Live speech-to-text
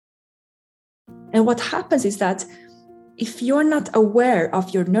And what happens is that if you're not aware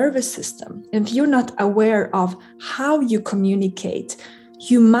of your nervous system, and if you're not aware of how you communicate,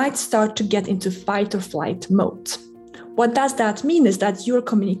 you might start to get into fight or flight mode. What does that mean is that your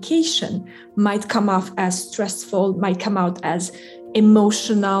communication might come off as stressful, might come out as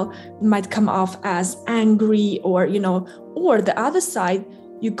emotional, might come off as angry, or the other side,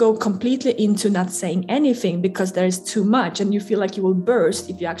 you go completely into not saying anything because there is too much and you feel like you will burst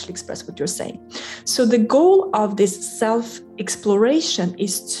if you actually express what you're saying. So the goal of this self-exploration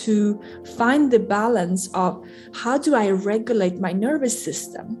is to find the balance of how do I regulate my nervous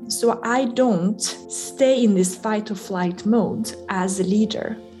system so I don't stay in this fight or flight mode as a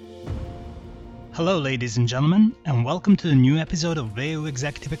leader. Hello, ladies and gentlemen, and welcome to the new episode of WU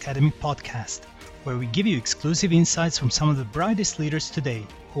Executive Academy podcast, where we give you exclusive insights from some of the brightest leaders today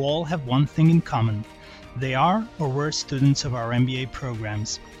who all have one thing in common. They are or were students of our MBA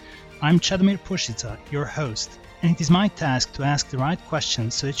programs. I'm Chadomir Pushica, your host, and it is my task to ask the right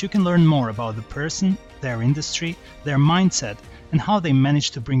questions so that you can learn more about the person, their industry, their mindset, and how they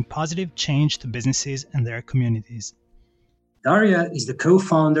manage to bring positive change to businesses and their communities. Daria is the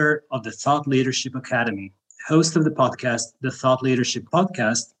co-founder of the Thought Leadership Academy, host of the podcast, The Thought Leadership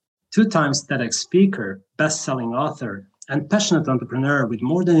Podcast, 2 times TEDx speaker, best-selling author, and passionate entrepreneur with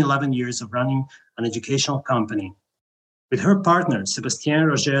more than 11 years of running an educational company. With her partner, Sebastien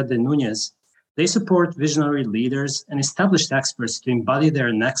Roger de Nunez, they support visionary leaders and established experts to embody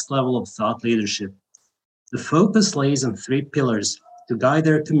their next level of thought leadership. The focus lays on 3 pillars to guide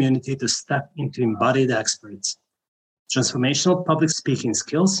their community to step into embodied experts: transformational public speaking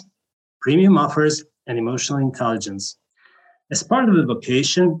skills, premium offers, and emotional intelligence. As part of the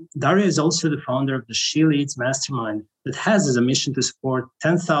vocation, Daria is also the founder of the She Leads Mastermind that has as a mission to support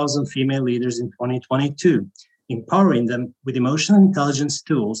 10,000 female leaders in 2022, empowering them with emotional intelligence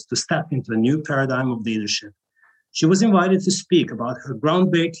tools to step into a new paradigm of leadership. She was invited to speak about her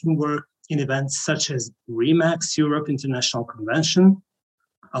groundbreaking work in events such as RE/MAX Europe International Convention,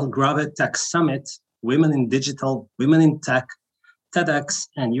 Algarve Tech Summit, Women in Digital, Women in Tech, TEDx,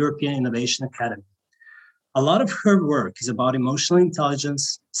 and European Innovation Academy. A lot of her work is about emotional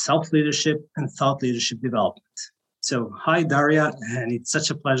intelligence, self-leadership, and thought leadership development. So, hi, Daria, and it's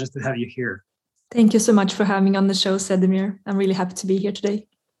such a pleasure to have you here. Thank you so much for having me on the show, Chadomir. I'm really happy to be here today.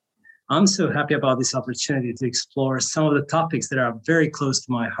 I'm so happy about this opportunity to explore some of the topics that are very close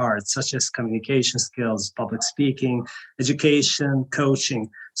to my heart, such as communication skills, public speaking, education, coaching.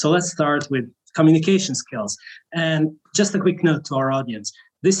 So let's start with communication skills. And just a quick note to our audience.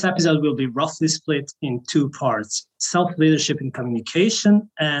 This episode will be roughly split in 2 parts: self-leadership in communication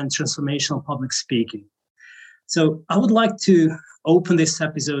and transformational public speaking. So I would like to open this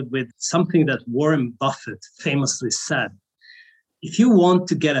episode with something that Warren Buffett famously said. If you want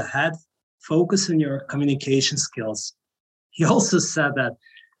to get ahead, focus on your communication skills. He also said that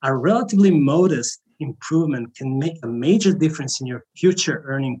a relatively modest improvement can make a major difference in your future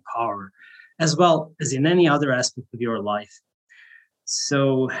earning power, as well as in any other aspect of your life.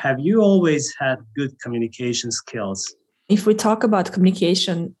 So have you always had good communication skills? If we talk about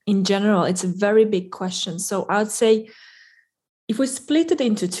communication in general, it's a very big question. So I would say if we split it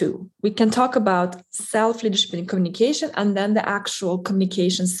into 2, we can talk about self-leadership in communication and then the actual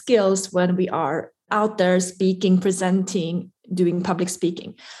communication skills when we are out there speaking, presenting, doing public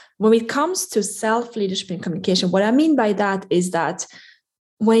speaking. When it comes to self-leadership in communication, what I mean by that is that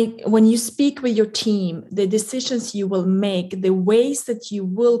when you speak with your team, the decisions you will make, the ways that you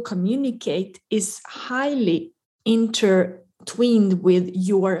will communicate is highly intertwined with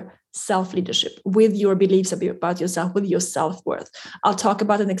your self-leadership, with your beliefs about yourself, with your self-worth. I'll talk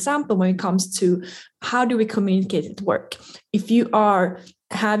about an example when it comes to how do we communicate at work. If you are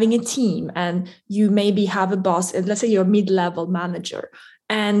having a team and you maybe have a boss, let's say you're a mid-level manager,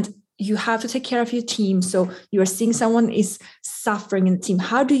 and you have to take care of your team. So you are seeing someone is suffering in the team.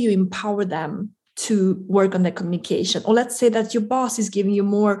 How do you empower them to work on their communication? Or let's say that your boss is giving you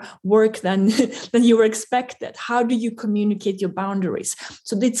more work than you were expected. How do you communicate your boundaries?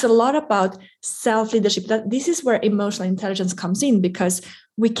 So it's a lot about self-leadership. This is where emotional intelligence comes in, because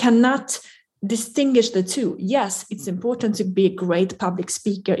we cannot distinguish the 2. Yes, it's important to be a great public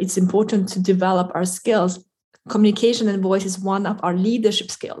speaker. It's important to develop our skills. Communication and voice is one of our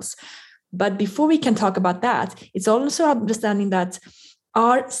leadership skills. But before we can talk about that, it's also understanding that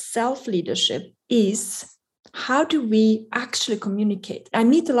our self-leadership is how do we actually communicate? I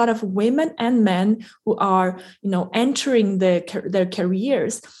meet a lot of women and men who are, entering their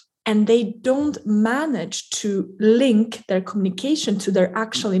careers, and they don't manage to link their communication to their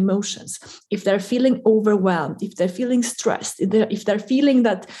actual emotions. If they're feeling overwhelmed, if they're feeling stressed, if they're feeling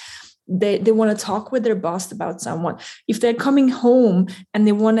that they want to talk with their boss about someone, if they're coming home and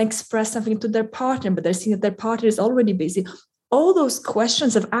they want to express something to their partner, but they're seeing that their partner is already busy. All those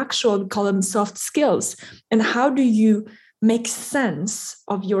questions of actual, we call them soft skills. And how do you make sense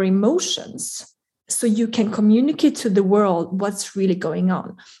of your emotions so you can communicate to the world what's really going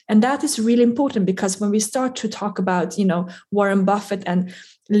on? And that is really important, because when we start to talk about, Warren Buffett and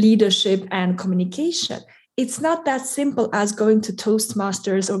leadership and communication, it's not that simple as going to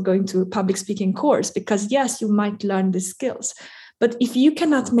Toastmasters or going to a public speaking course, because yes, you might learn the skills. But if you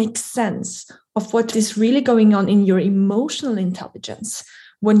cannot make sense of what is really going on in your emotional intelligence,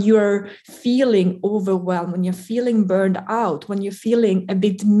 when you're feeling overwhelmed, when you're feeling burned out, when you're feeling a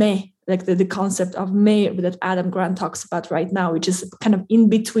bit meh, like the concept of meh that Adam Grant talks about right now, which is kind of in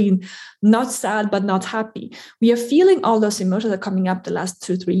between, not sad, but not happy. We are feeling all those emotions that are coming up the last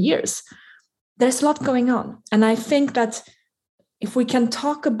 2-3 years. There's a lot going on. And I think that if we can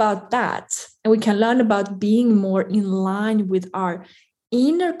talk about that and we can learn about being more in line with our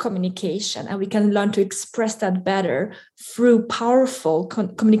inner communication, and we can learn to express that better through powerful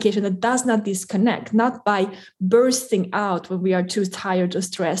communication that does not disconnect, not by bursting out when we are too tired or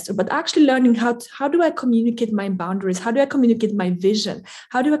stressed, but actually learning how do I communicate my boundaries? How do I communicate my vision?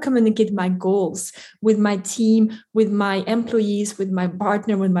 How do I communicate my goals with my team, with my employees, with my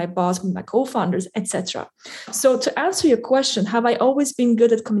partner, with my boss, with my co-founders, etc. So to answer your question, have I always been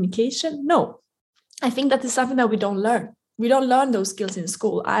good at communication? No. I think that is something that we don't learn. We don't learn those skills in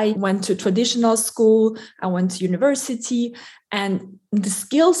school. I went to traditional school, I went to university, and the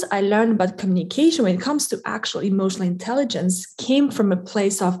skills I learned about communication when it comes to actual emotional intelligence came from a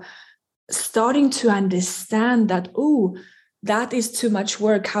place of starting to understand that, that is too much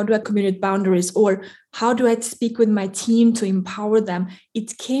work. How do I communicate boundaries? Or how do I speak with my team to empower them?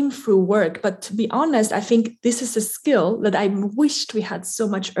 It came through work. But to be honest, I think this is a skill that I wished we had so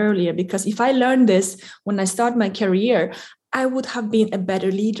much earlier, because if I learned this when I started my career, I would have been a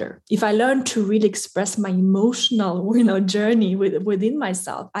better leader. If I learned to really express my emotional, journey within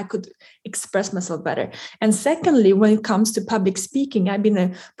myself, I could express myself better. And secondly, when it comes to public speaking, I've been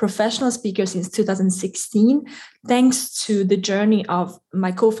a professional speaker since 2016, thanks to the journey of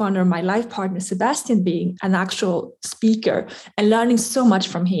my co-founder, my life partner, Sebastian, being an actual speaker and learning so much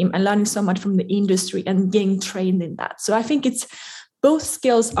from him and learning so much from the industry and getting trained in that. So I think it's both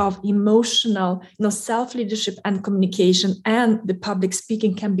skills of emotional, self-leadership and communication, and the public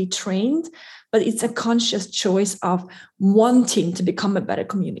speaking can be trained, but it's a conscious choice of wanting to become a better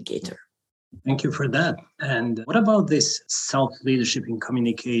communicator. Thank you for that. And what about this self-leadership in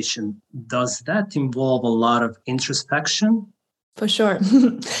communication? Does that involve a lot of introspection? For sure.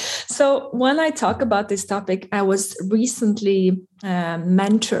 So when I talk about this topic, I was recently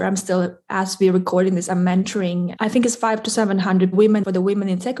mentor. I'm still, as we're recording this, I'm mentoring, I think it's 500 to 700 women for the Women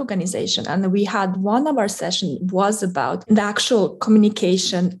in Tech organization. And we had one of our sessions was about the actual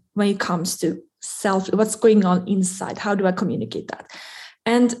communication when it comes to what's going on inside. How do I communicate that?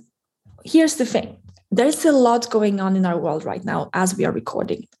 And here's the thing. There's a lot going on in our world right now as we are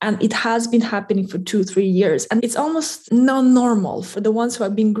recording, and it has been happening for 2-3 years. And it's almost non-normal for the ones who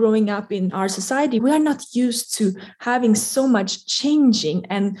have been growing up in our society. We are not used to having so much changing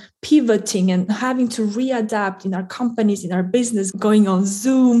and pivoting and having to readapt in our companies, in our business, going on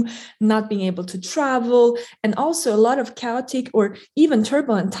Zoom, not being able to travel, and also a lot of chaotic or even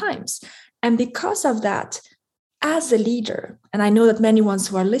turbulent times. And because of that, as a leader, and I know that many ones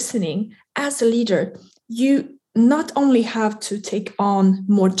who are listening, as a leader, you not only have to take on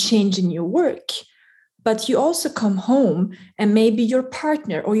more change in your work, but you also come home and maybe your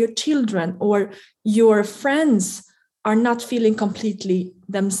partner or your children or your friends are not feeling completely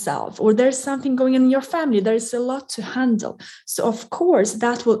themselves, or there's something going on in your family. There's a lot to handle. So of course,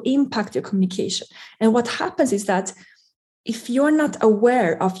 that will impact your communication. And what happens is that if you're not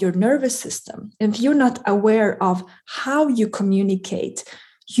aware of your nervous system, if you're not aware of how you communicate,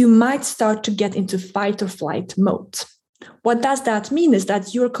 you might start to get into fight or flight mode. What does that mean is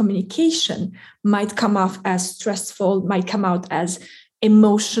that your communication might come off as stressful, might come out as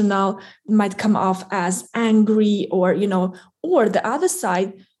emotional, might come off as angry, or the other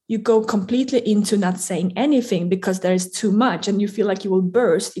side, you go completely into not saying anything because there is too much and you feel like you will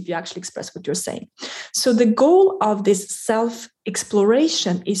burst if you actually express what you're saying. So the goal of this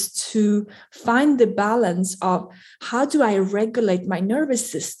self-exploration is to find the balance of how do I regulate my nervous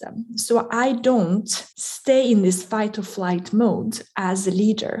system so I don't stay in this fight or flight mode as a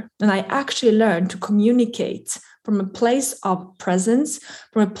leader. And I actually learn to communicate from a place of presence,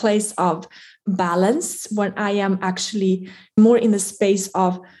 from a place of balance, when I am actually more in the space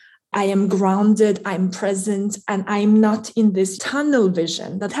of I am grounded, I'm present, and I'm not in this tunnel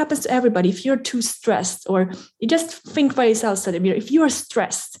vision. That happens to everybody. If you're too stressed, or you just think by yourself, Sadamir, if you are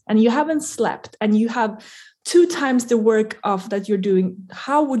stressed and you haven't slept and you have 2 times the work of that you're doing,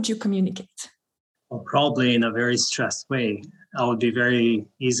 how would you communicate? Well, probably in a very stressed way. I would be very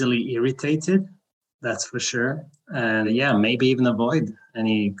easily irritated, that's for sure. And maybe even avoid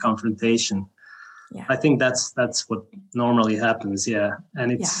any confrontation. Yeah. I think that's what normally happens. Yeah.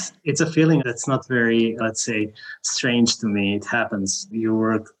 And it's a feeling that's not very, let's say, strange to me. It happens. You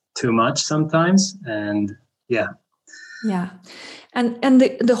work too much sometimes. And yeah. And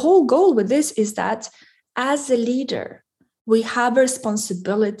the whole goal with this is that as a leader, we have a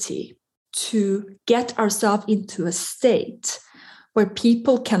responsibility to get ourselves into a state where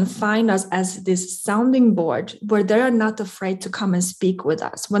people can find us as this sounding board, where they are not afraid to come and speak with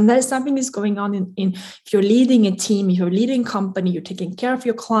us. When there's something is going on if you're leading a team, you're leading a company, you're taking care of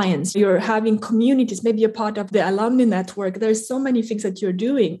your clients, you're having communities, maybe you're part of the alumni network. There's so many things that you're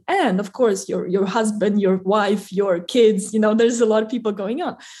doing. And of course, your husband, your wife, your kids, there's a lot of people going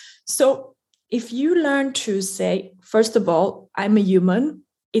on. So if you learn to say, first of all, I'm a human,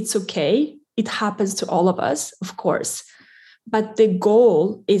 it's okay. It happens to all of us, of course. But the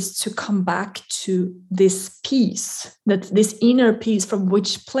goal is to come back to this peace, that this inner peace from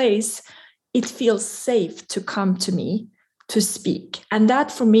which place it feels safe to come to me to speak. And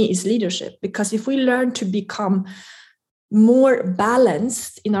that for me is leadership, because if we learn to become more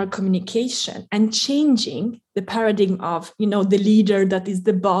balanced in our communication and changing the paradigm of, the leader that is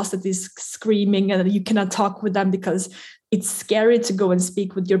the boss that is screaming and you cannot talk with them because it's scary to go and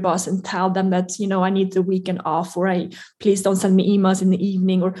speak with your boss and tell them that, I need the weekend off, or please don't send me emails in the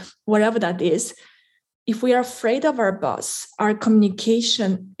evening, or whatever that is. If we are afraid of our boss, our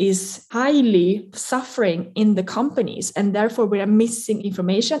communication is highly suffering in the companies, and therefore we are missing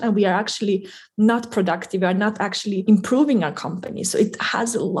information and we are actually not productive. We are not actually improving our company. So it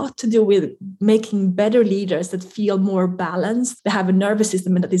has a lot to do with making better leaders that feel more balanced. They have a nervous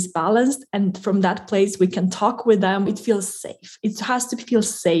system that is balanced. And from that place, we can talk with them. It feels safe. It has to feel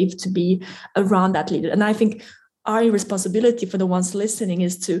safe to be around that leader. And I think our responsibility for the ones listening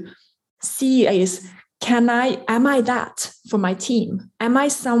is to see am I that for my team? Am I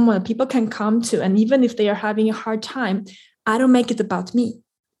someone people can come to? And even if they are having a hard time, I don't make it about me.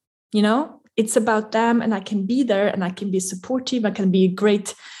 It's about them, and I can be there and I can be supportive. I can be a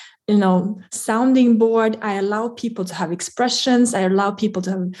great, sounding board. I allow people to have expressions. I allow people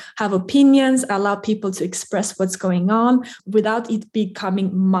to have opinions. I allow people to express what's going on without it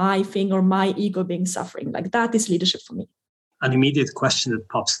becoming my thing or my ego being suffering. Like, that is leadership for me. An immediate question that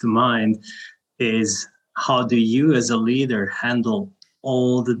pops to mind is, how do you as a leader handle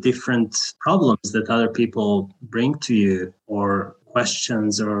all the different problems that other people bring to you, or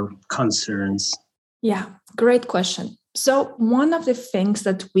questions or concerns? Yeah, great question. So one of the things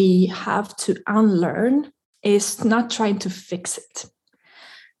that we have to unlearn is not trying to fix it.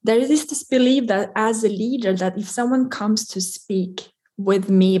 There is this belief that as a leader, that if someone comes to speak with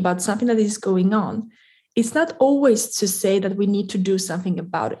me about something that is going on, it's not always to say that we need to do something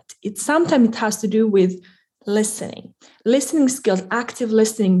about it. Sometimes it has to do with listening skills, active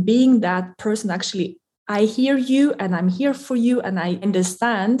listening, being that person. Actually, I hear you and I'm here for you and I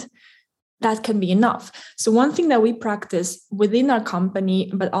understand. That can be enough. So one thing that we practice within our company,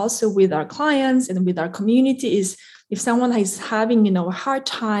 but also with our clients and with our community, is if someone is having, a hard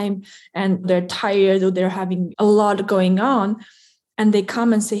time and they're tired or they're having a lot going on, and they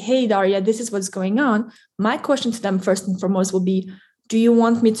come and say, hey, Daria, this is what's going on. My question to them first and foremost will be, do you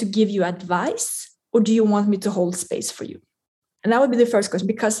want me to give you advice, or do you want me to hold space for you? And that would be the first question,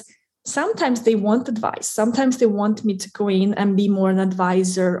 because sometimes they want advice. Sometimes they want me to go in and be more an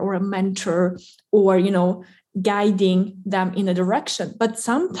advisor or a mentor, or, guiding them in a direction. But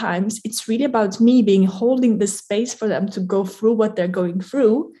sometimes it's really about me holding the space for them to go through what they're going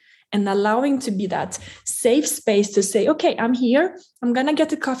through, and allowing to be that safe space to say, okay, I'm here. I'm going to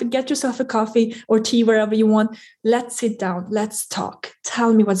get yourself a coffee or tea, wherever you want. Let's sit down. Let's talk.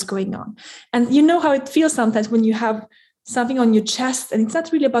 Tell me what's going on. And you know how it feels sometimes when you have something on your chest and it's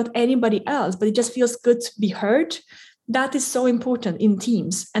not really about anybody else, but it just feels good to be heard. That is so important in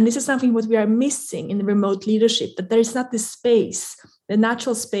teams. And this is something what we are missing in remote leadership, that there is not this space, the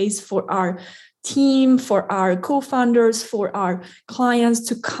natural space for our team, for our co-founders, for our clients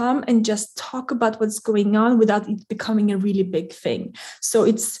to come and just talk about what's going on without it becoming a really big thing. So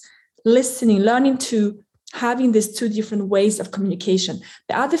it's listening, learning to having these 2 different ways of communication.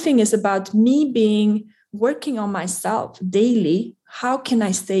 The other thing is about me working on myself daily. how can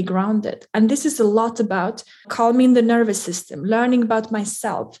I stay grounded? And this is a lot about calming the nervous system, learning about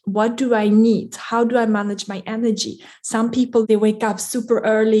myself. What do I need? How do I manage my energy? Some people, they wake up super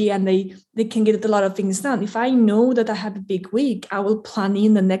early and they can get a lot of things done. If I know that I have a big week, I will plan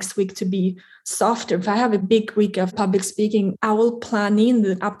in the next week to be softer. If I have a big week of public speaking, I will plan in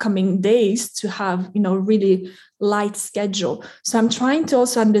the upcoming days to have, really light schedule. So I'm trying to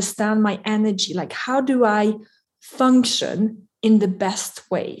also understand my energy, like how do I function in the best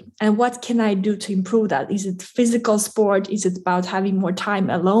way? And what can I do to improve that? Is it physical sport? Is it about having more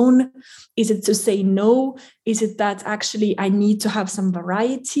time alone? Is it to say no? Is it that actually I need to have some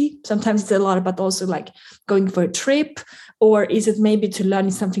variety? Sometimes it's a lot about also like going for a trip, or is it maybe to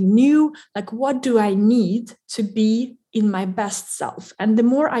learn something new? Like, what do I need to be in my best self? And the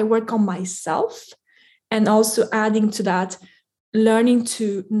more I work on myself, and also adding to that, learning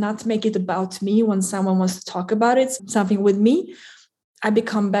to not make it about me when someone wants to talk about it, something with me, I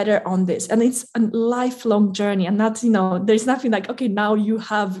become better on this. And it's a lifelong journey. And that's, there's nothing like, okay, now you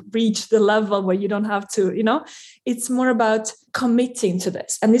have reached the level where you don't have to, it's more about committing to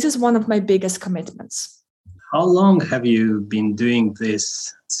this. And this is one of my biggest commitments. How long have you been doing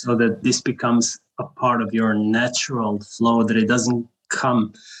this so that this becomes a part of your natural flow, that it doesn't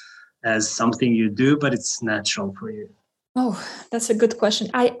come as something you do, but it's natural for you? Oh, that's a good question.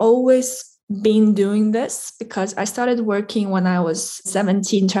 I always been doing this because I started working when I was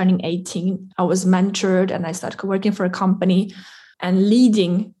 17, turning 18. I was mentored and I started working for a company and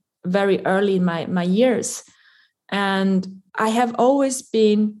leading very early in my years. And I have always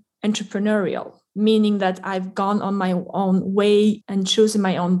been entrepreneurial, meaning that I've gone on my own way and chosen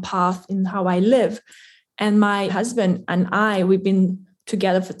my own path in how I live. And my husband and I, we've been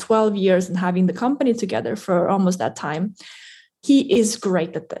together for 12 years and having the company together for almost that time. He is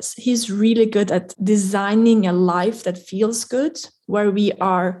great at this. He's really good at designing a life that feels good, where we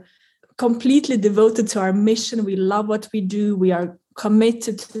are completely devoted to our mission. We love what we do. We are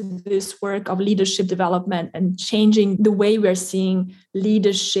committed to this work of leadership development and changing the way we're seeing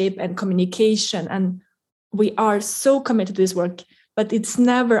leadership and communication. And we are so committed to this work, but it's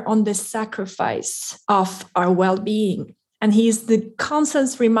never on the sacrifice of our well-being. And he's the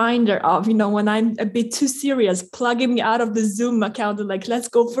constant reminder of, when I'm a bit too serious, plugging me out of the Zoom account and like, let's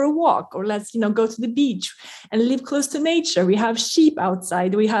go for a walk, or let's, go to the beach and live close to nature. We have sheep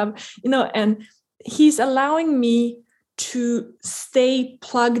outside. We have, and he's allowing me to stay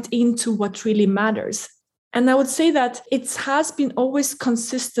plugged into what really matters. And I would say that it has been always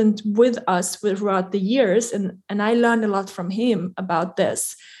consistent with us throughout the years. And I learned a lot from him about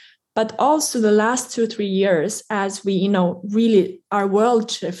this. But also the last 2-3 years, as we, really our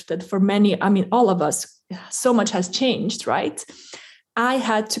world shifted for many, all of us, so much has changed, right? I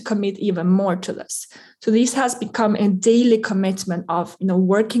had to commit even more to this. So this has become a daily commitment of,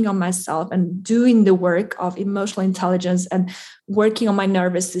 working on myself and doing the work of emotional intelligence and working on my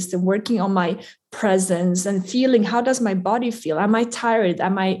nervous system, working on my presence and feeling, how does my body feel? Am I tired?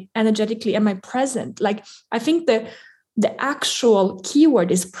 Am I energetically? Am I present? Like, I think the actual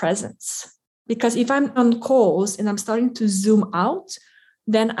keyword is presence, because if I'm on calls and I'm starting to zoom out,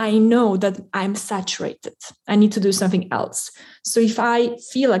 then I know that I'm saturated. I need to do something else. So if I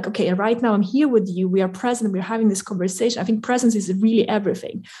feel like, okay, right now I'm here with you, we are present, we're having this conversation, I think presence is really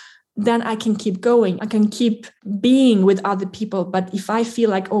everything. Then I can keep going. I can keep being with other people. But if I feel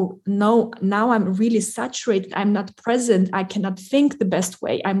like, oh, no, now I'm really saturated, I'm not present, I cannot think the best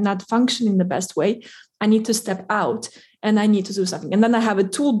way, I'm not functioning the best way, I need to step out and I need to do something. And then I have a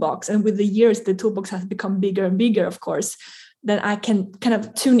toolbox. And with the years, the toolbox has become bigger and bigger, of course. Then I can kind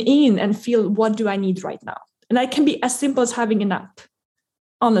of tune in and feel, what do I need right now? And that can be as simple as having a nap.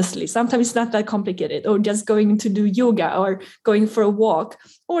 Honestly, sometimes it's not that complicated, or just going to do yoga or going for a walk,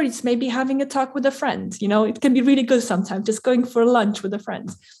 or it's maybe having a talk with a friend. It can be really good sometimes, just going for lunch with a friend.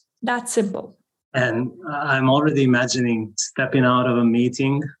 That's simple. And I'm already imagining stepping out of a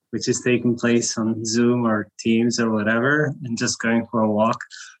meeting, which is taking place on Zoom or Teams or whatever, and just going for a walk.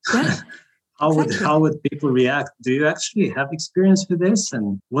 Yeah. How would people react? Do you actually have experience with this?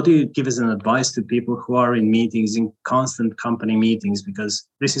 And what do you give as an advice to people who are in meetings, in constant company meetings? Because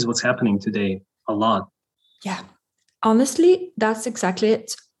this is what's happening today a lot. Yeah, honestly, that's exactly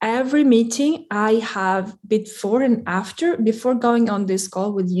it. Every meeting I have before and after, before going on this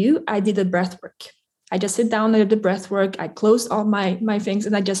call with you, I did a breath work. I just sit down, I did the breath work, I closed all my things,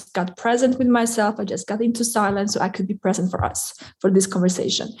 and I just got present with myself. I just got into silence so I could be present for us, for this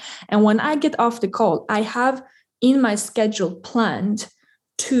conversation. And when I get off the call, I have in my schedule planned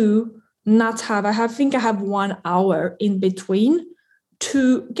to not have, I have 1 hour in between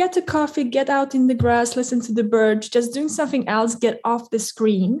to get a coffee, get out in the grass, listen to the birds, just doing something else, get off the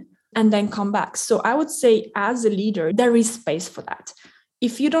screen, and then come back. So I would say as a leader, there is space for that.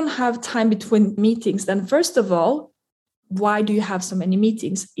 If you don't have time between meetings, then first of all, why do you have so many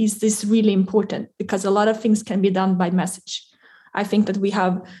meetings? Is this really important? Because a lot of things can be done by message. I think that we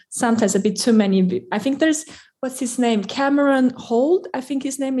have sometimes a bit too many. I think there's, what's his name? Cameron Holt, I think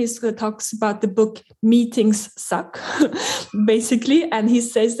his name is, talks about the book Meetings Suck, basically. And he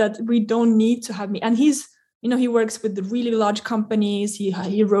says that we don't need to have me. And he's, he works with the really large companies.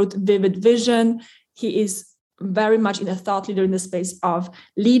 He wrote Vivid Vision. He is very much in a thought leader in the space of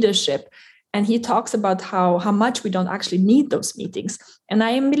leadership. And he talks about how much we don't actually need those meetings. And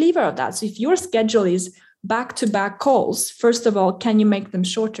I am a believer of that. So if your schedule is back-to-back calls, first of all, can you make them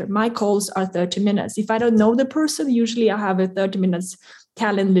shorter? My calls are 30 minutes. If I don't know the person, usually I have a 30 minutes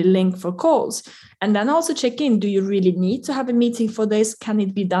calendar link for calls. And then also check in, do you really need to have a meeting for this? Can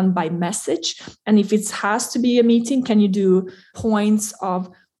it be done by message? And if it has to be a meeting, can you do points of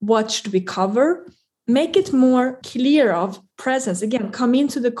what should we cover? Make it more clear of presence. Again, come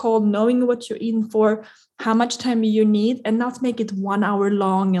into the call knowing what you're in for, how much time you need, and not make it 1 hour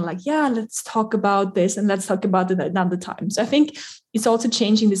long and let's talk about this and let's talk about it another time. So I think it's also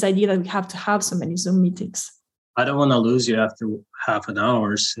changing this idea that we have to have so many Zoom meetings. I don't want to lose you after half an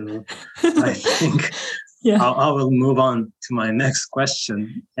hour, so I think I will move on to my next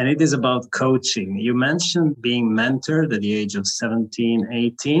question. And it is about coaching. You mentioned being mentored at the age of 17,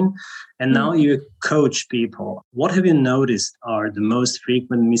 18, and now you coach people. What have you noticed are the most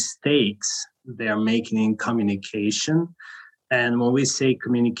frequent mistakes they are making in communication? And when we say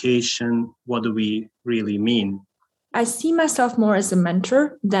communication, what do we really mean? I see myself more as a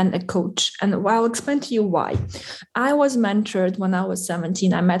mentor than a coach. And I'll explain to you why. I was mentored when I was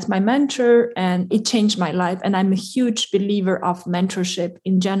 17. I met my mentor and it changed my life. And I'm a huge believer of mentorship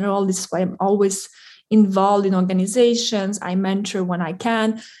in general. This is why I'm always involved in organizations. I mentor when I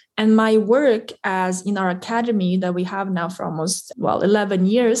can. And my work as in our academy that we have now for almost, 11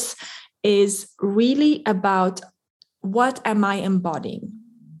 years is really about what am I embodying?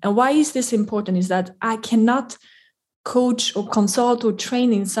 And why is this important is that I cannot coach or consult or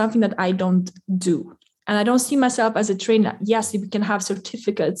train in something that I don't do. And I don't see myself as a trainer. Yes, we can have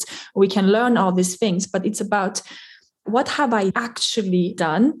certificates, we can learn all these things, but it's about what have I actually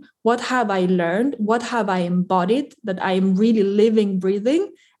done? What have I learned? What have I embodied that I am really living,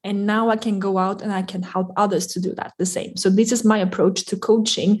 breathing? And now I can go out and I can help others to do that the same. So this is my approach to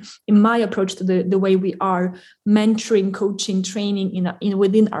coaching, in my approach to the way we are mentoring, coaching, training in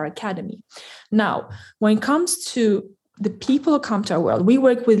within our academy. Now, when it comes to the people who come to our world, we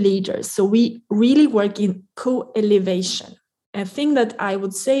work with leaders. So we really work in co-elevation. A thing that I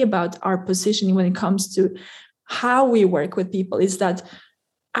would say about our positioning when it comes to how we work with people is that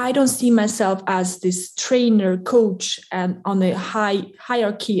I don't see myself as this trainer, coach, and on a high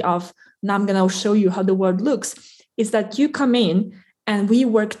hierarchy of, now I'm going to show you how the world looks. Is that you come in and we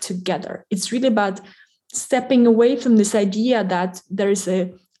work together. It's really about stepping away from this idea that there is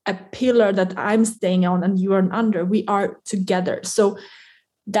a pillar that I'm staying on and you are under. We are together. So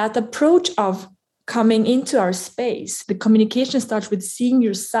that approach of coming into our space, the communication starts with seeing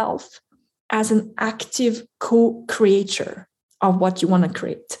yourself as an active co-creator of what you want to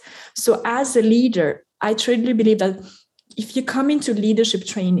create. So as a leader, I truly believe that if you come into leadership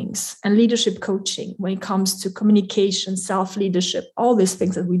trainings and leadership coaching, when it comes to communication, self-leadership, all these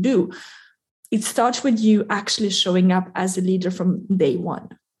things that we do, it starts with you actually showing up as a leader from day one.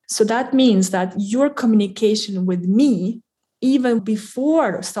 So that means that your communication with me, even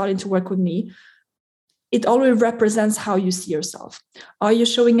before starting to work with me, it already represents how you see yourself. Are you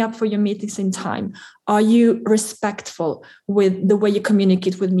showing up for your meetings in time? Are you respectful with the way you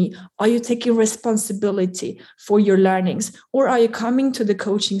communicate with me? Are you taking responsibility for your learnings? Or are you coming to the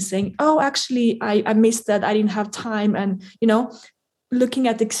coaching saying, oh, actually, I missed that. I didn't have time. And, looking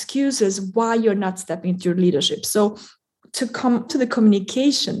at excuses why you're not stepping into your leadership. So to come to the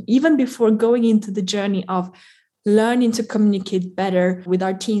communication, even before going into the journey of learning to communicate better with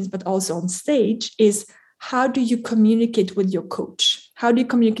our teams, but also on stage, is how do you communicate with your coach? How do you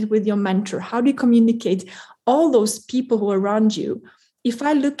communicate with your mentor? How do you communicate all those people who are around you? If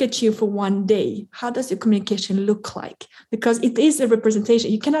I look at you for one day, how does your communication look like? Because it is a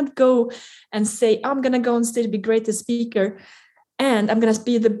representation. You cannot go and say, I'm going to go on stage, be great as speaker, and I'm going to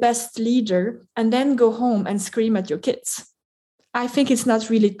be the best leader, and then go home and scream at your kids. I think it's not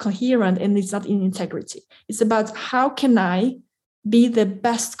really coherent and it's not in integrity. It's about how can I be the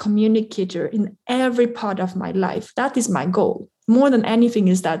best communicator in every part of my life. That is my goal. More than anything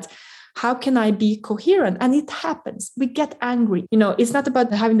is that How can I be coherent? And it happens. We get angry. It's not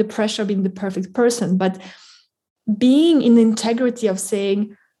about having the pressure of being the perfect person, but being in the integrity of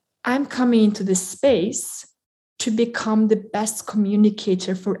saying, I'm coming into this space to become the best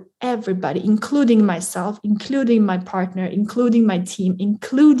communicator for everybody, including myself, including my partner, including my team,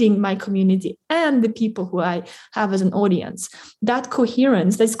 including my community, and the people who I have as an audience. That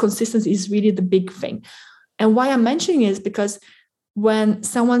coherence, this consistency is really the big thing. And why I'm mentioning it is because when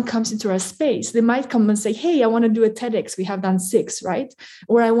someone comes into our space, they might come and say, hey, I want to do a TEDx. We have done 6, right?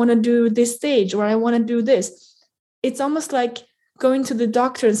 Or I want to do this stage, or I want to do this. It's almost like going to the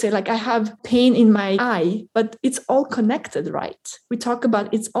doctor and say, like, I have pain in my eye, but it's all connected, right? We talk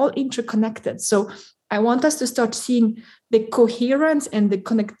about it's all interconnected. So I want us to start seeing the coherence and the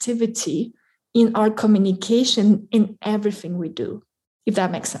connectivity in our communication in everything we do, if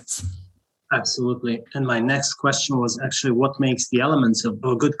that makes sense. Absolutely. And my next question was actually what makes the elements of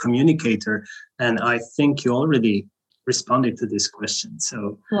a good communicator? And I think you already responded to this question.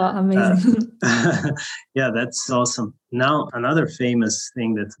 So, wow, amazing. Yeah, that's awesome. Now, another famous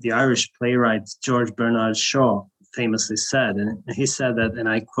thing that the Irish playwright George Bernard Shaw famously said, and he said that, and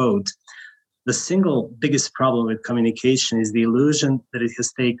I quote, "The single biggest problem with communication is the illusion that it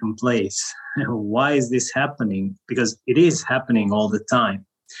has taken place." Why is this happening? Because it is happening all the time.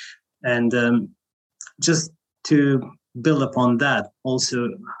 And just to build upon that, also,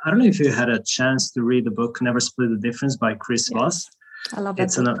 I don't know if you had a chance to read the book Never Split the Difference by Chris Voss. I love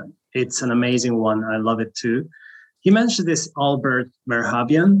that. It's an amazing one. I love it too. He mentioned this Albert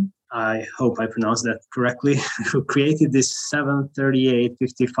Merhabian, I hope I pronounced that correctly, who created this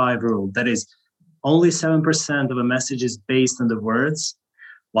 7-38-55 rule. That is, only 7% of a message is based on the words,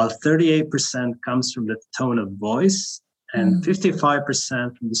 while 38% comes from the tone of voice, and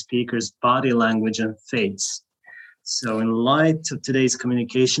 55% from the speaker's body language and face. So in light of today's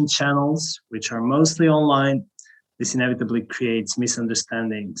communication channels, which are mostly online, this inevitably creates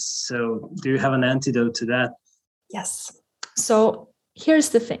misunderstandings. So do you have an antidote to that? Yes. So here's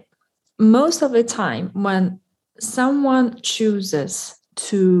the thing. Most of the time when someone chooses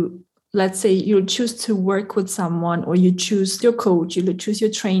to, let's say you choose to work with someone, or you choose your coach, you choose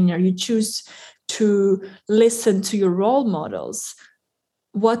your trainer, you choose to listen to your role models,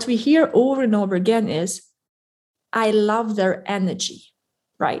 what we hear over and over again is, I love their energy,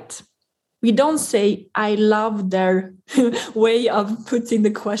 right? We don't say, I love their way of putting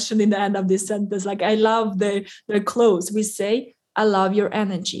the question in the end of this sentence, like, I love their clothes. We say, I love your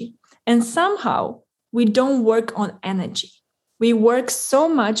energy. And somehow we don't work on energy. We work so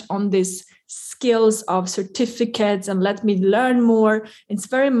much on these skills of certificates and let me learn more. It's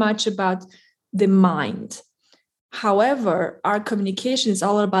very much about the mind. However, our communication is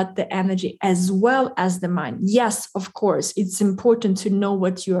all about the energy as well as the mind. Yes, of course, it's important to know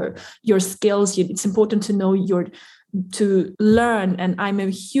what your skills. It's important to know to learn. And I'm a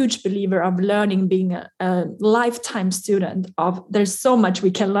huge believer of learning, being a lifetime student of, there's so much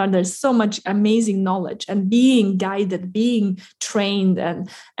we can learn. There's so much amazing knowledge, and being guided, being trained and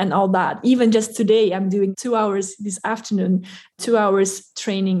all that. Even just today, I'm doing 2 hours this afternoon, 2 hours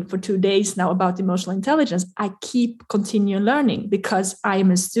training for 2 days now about emotional intelligence. I keep continuing learning because I am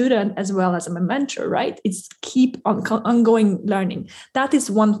a student as well as I'm a mentor, right? It's keep on ongoing learning. That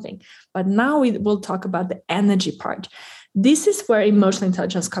is one thing. But now we will talk about the energy part. This is where emotional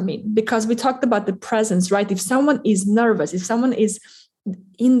intelligence comes in, because we talked about the presence, right? If someone is nervous, if someone is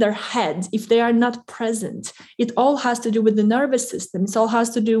in their head, if they are not present, it all has to do with the nervous system. It all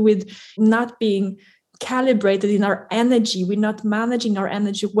has to do with not being calibrated in our energy. We're not managing our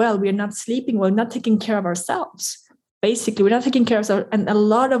energy well. We're not sleeping well, not taking care of ourselves. Basically, we're not taking care of ourselves. And a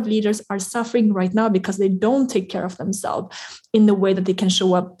lot of leaders are suffering right now because they don't take care of themselves in the way that they can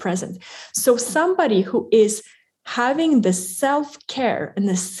show up present. So somebody who is having the self-care and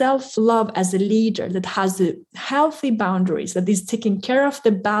the self-love as a leader, that has the healthy boundaries, that is taking care of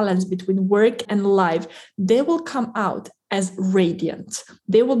the balance between work and life, they will come out as radiant.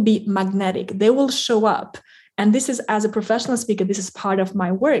 They will be magnetic. They will show up. And this is, as a professional speaker, this is part of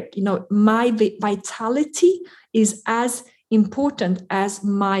my work. My vitality is as important as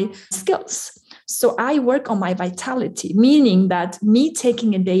my skills. So I work on my vitality, meaning that me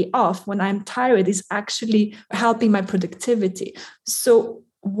taking a day off when I'm tired is actually helping my productivity. So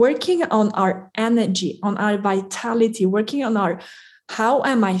working on our energy, on our vitality, working on how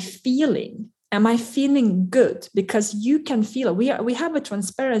am I feeling? Am I feeling good? Because you can feel it. We have a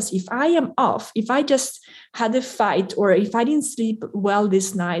transparency. If I am off, if I just had a fight, or if I didn't sleep well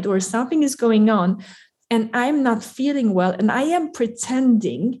this night, or something is going on and I'm not feeling well, and I am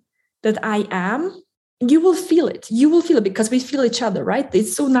pretending that I am, you will feel it. You will feel it because we feel each other, right?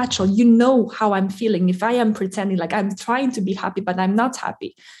 It's so natural. You know how I'm feeling. If I am pretending like I'm trying to be happy, but I'm not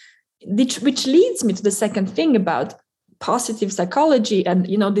happy, which leads me to the second thing about positive psychology and,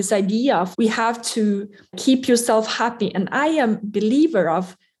 this idea of we have to keep yourself happy. And I am a believer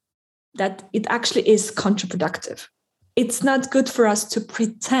of that it actually is counterproductive. It's not good for us to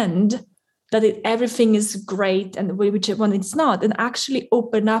pretend that everything is great and which when it's not, and actually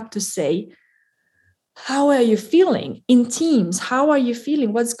open up to say, how are you feeling in teams? How are you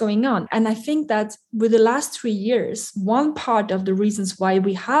feeling? What's going on? And I think that with the last 3 years, one part of the reasons why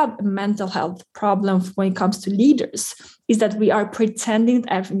we have a mental health problem when it comes to leaders is that we are pretending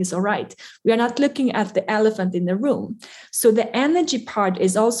that everything is all right. We are not looking at the elephant in the room. So the energy part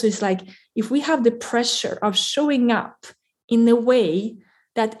is like, if we have the pressure of showing up in a way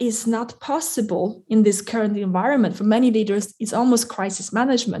that is not possible in this current environment. For many leaders, it's almost crisis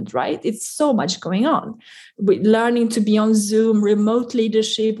management, right? It's so much going on. We're learning to be on Zoom, remote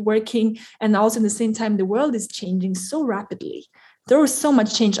leadership, working, and also at the same time, the world is changing so rapidly. There is so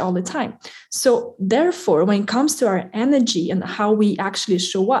much change all the time. So therefore, when it comes to our energy and how we actually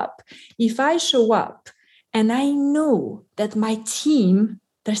show up, if I show up and I know that my team,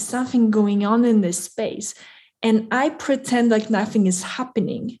 there's something going on in this space, and I pretend like nothing is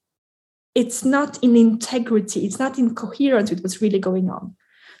happening, it's not in integrity, it's not in coherence with what's really going on.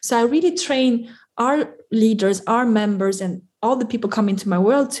 So I really train our leaders, our members, and all the people coming into my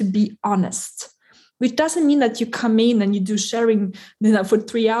world to be honest, which doesn't mean that you come in and you do sharing for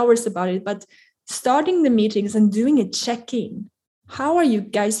 3 hours about it, but starting the meetings and doing a check-in. How are you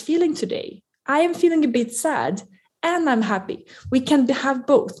guys feeling today? I am feeling a bit sad. And I'm happy. We can have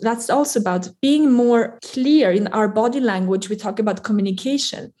both. That's also about being more clear in our body language. We talk about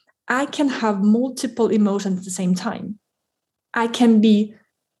communication. I can have multiple emotions at the same time. I can be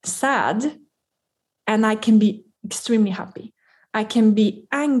sad and I can be extremely happy. I can be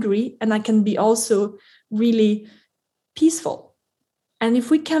angry and I can be also really peaceful. And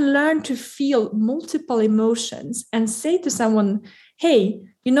if we can learn to feel multiple emotions and say to someone, hey,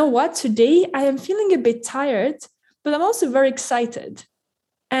 you know what? Today I am feeling a bit tired, but I'm also very excited.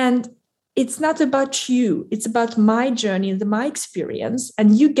 And it's not about you. It's about my journey and my experience.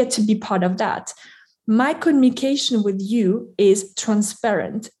 And you get to be part of that. My communication with you is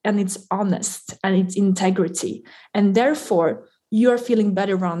transparent and it's honest and it's integrity. And therefore, you're feeling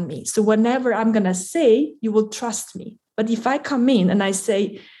better around me. So whenever I'm going to say, you will trust me. But if I come in and I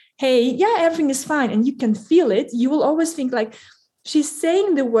say, hey, yeah, everything is fine, and you can feel it, you will always think like, she's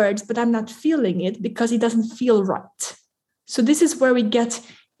saying the words, but I'm not feeling it because it doesn't feel right. So this is where we get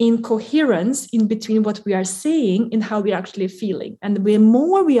incoherence in between what we are saying and how we're actually feeling. And the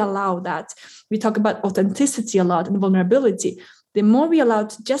more we allow that, we talk about authenticity a lot and vulnerability, the more we allow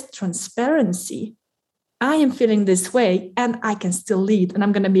just transparency. I am feeling this way and I can still lead and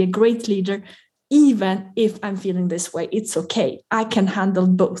I'm going to be a great leader even if I'm feeling this way. It's okay. I can handle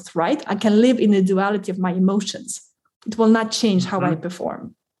both, right? I can live in the duality of my emotions. It will not change how I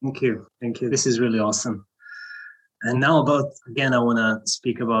perform. Thank you. Thank you. This is really awesome. And now I want to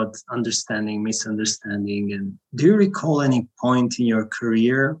speak about understanding, misunderstanding. And do you recall any point in your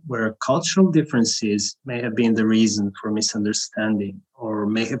career where cultural differences may have been the reason for misunderstanding or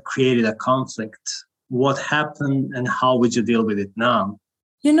may have created a conflict? What happened and how would you deal with it now?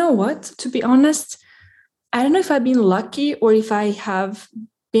 You know what? To be honest, I don't know if I've been lucky or if I have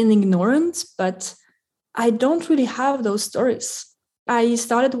been ignorant, but I don't really have those stories. I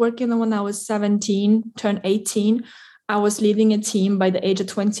started working when I was 17, turned 18. I was leading a team by the age of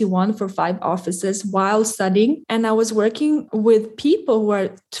 21 for 5 offices while studying. And I was working with people who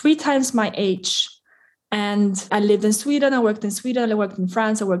were 3 times my age. And I lived in Sweden. I worked in Sweden. I worked in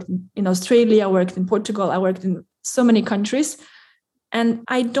France. I worked in Australia. I worked in Portugal. I worked in so many countries. And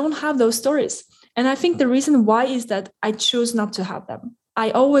I don't have those stories. And I think the reason why is that I chose not to have them.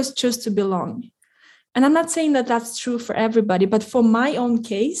 I always chose to belong. And I'm not saying that that's true for everybody, but for my own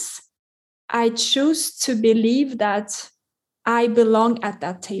case, I chose to believe that I belong at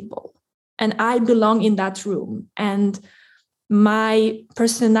that table and I belong in that room. And my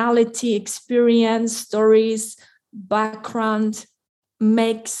personality, experience, stories, background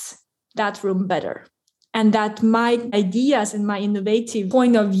makes that room better. And that my ideas and my innovative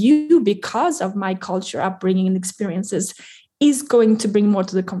point of view, because of my culture, upbringing, and experiences, is going to bring more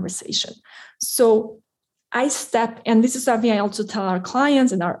to the conversation. So I step, and this is something I also tell our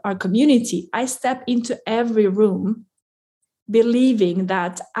clients and our community, I step into every room believing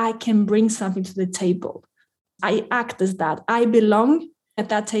that I can bring something to the table. I act as that. I belong at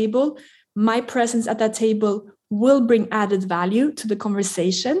that table. My presence at that table will bring added value to the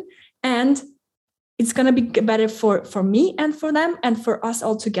conversation. And it's going to be better for me and for them and for us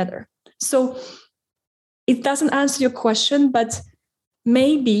all together. So it doesn't answer your question, but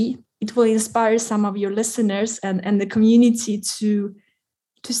maybe it will inspire some of your listeners and the community to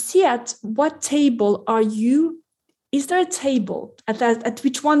see at what table are you. Is there a table at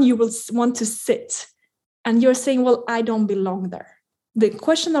which one you will want to sit? And you're saying, well, I don't belong there. The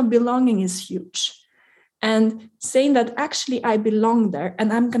question of belonging is huge. And saying that actually I belong there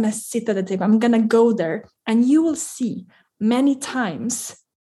and I'm going to sit at the table, I'm going to go there. And you will see many times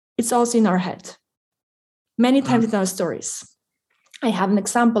it's also in our head. Many times in our stories. I have an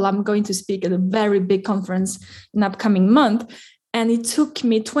example. I'm going to speak at a very big conference in the upcoming month. And it took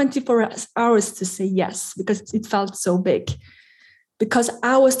me 24 hours to say yes, because it felt so big. Because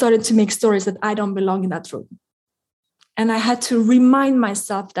I was starting to make stories that I don't belong in that room. And I had to remind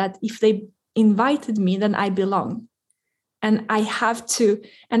myself that if they invited me, then I belong. And I have to,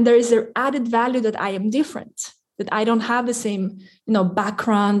 and there is an added value that I am different, that I don't have the same,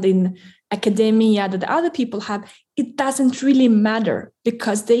 background in academia that other people have. It doesn't really matter,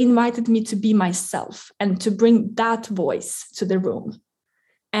 because they invited me to be myself and to bring that voice to the room.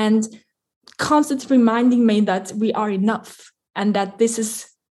 And constantly reminding me that we are enough and that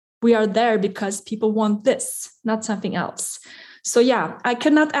we are there because people want this, not something else. So yeah, I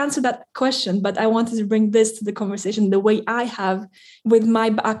cannot answer that question, but I wanted to bring this to the conversation the way I have with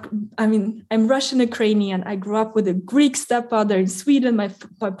my back. I mean, I'm Russian-Ukrainian. I grew up with a Greek stepfather in Sweden. My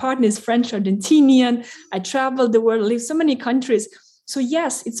partner is French-Argentinian. I traveled the world, lived so many countries. So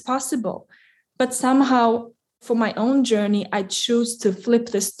yes, it's possible. But somehow for my own journey, I choose to flip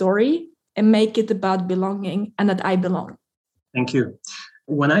the story and make it about belonging and that I belong. Thank you.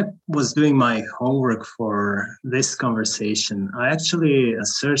 When I was doing my homework for this conversation, I actually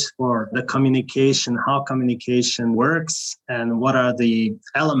searched for the communication, how communication works, and what are the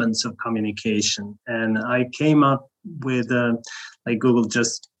elements of communication. And I came up with, Google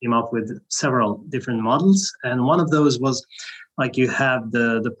just came up with several different models. And one of those was you have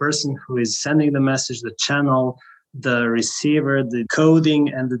the person who is sending the message, the channel, the receiver, the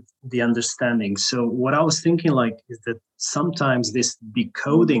coding, and the understanding. So what I was thinking is that sometimes this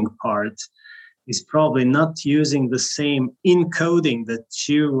decoding part is probably not using the same encoding that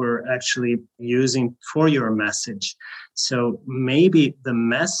you were actually using for your message. So maybe the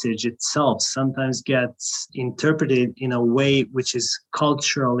message itself sometimes gets interpreted in a way which is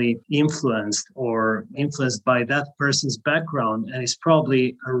culturally influenced or influenced by that person's background, and is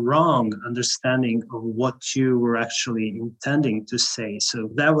probably a wrong understanding of what you were actually intending to say. So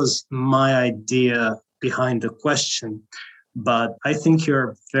that was my idea behind the question. But I think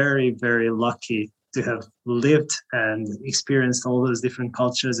you're very, very lucky to have lived and experienced all those different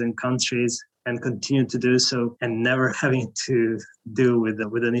cultures and countries and continue to do so, and never having to deal with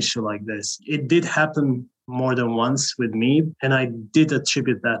an issue like this. It did happen more than once with me, and I did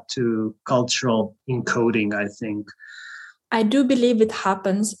attribute that to cultural encoding, I think. I do believe it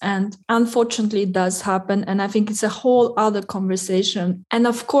happens, and unfortunately it does happen. And I think it's a whole other conversation. And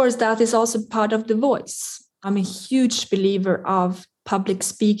of course, that is also part of the voice. I'm a huge believer of public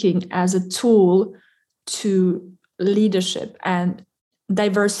speaking as a tool to leadership and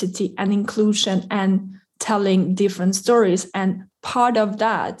diversity and inclusion and telling different stories. And part of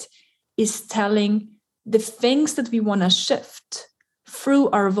that is telling the things that we want to shift through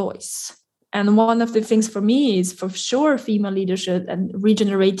our voice. And one of the things for me is for sure female leadership and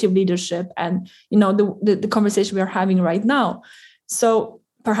regenerative leadership and, the conversation we are having right now. So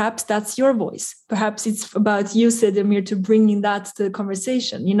perhaps that's your voice. Perhaps it's about you, Sedemir, to bringing that to the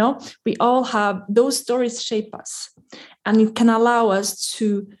conversation. We all have those stories shape us, and it can allow us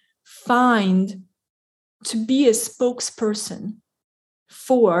to be a spokesperson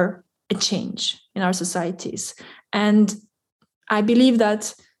for a change in our societies. And I believe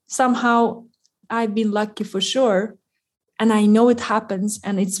that somehow I've been lucky for sure. And I know it happens,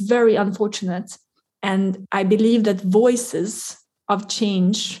 and it's very unfortunate. And I believe that voices of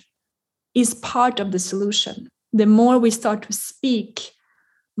change is part of the solution. The more we start to speak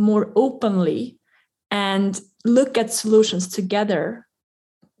more openly and look at solutions together,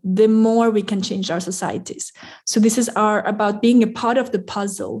 the more we can change our societies. So this is about being a part of the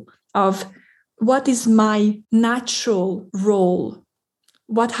puzzle of what is my natural role,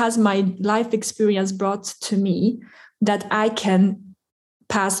 what has my life experience brought to me that I can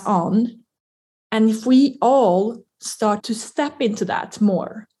pass on. And if we all start to step into that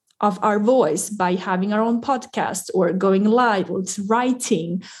more of our voice by having our own podcast or going live or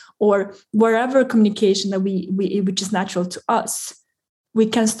writing or wherever communication that which is natural to us, we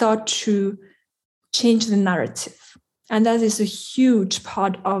can start to change the narrative. And that is a huge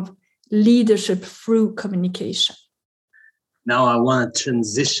part of leadership through communication. Now I want to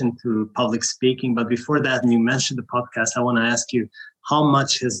transition to public speaking. But before that, and you mentioned the podcast, I want to ask you, how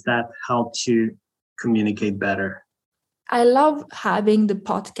much has that helped you communicate better? I love having the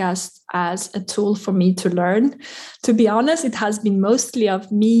podcast as a tool for me to learn. To be honest, it has been mostly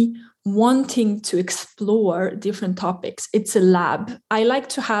of me wanting to explore different topics. It's a lab. I like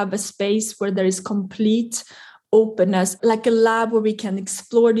to have a space where there is complete openness, like a lab where we can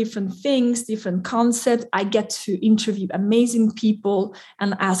explore different things, different concepts. I get to interview amazing people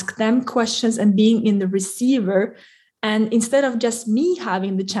and ask them questions and being in the receiver. And instead of just me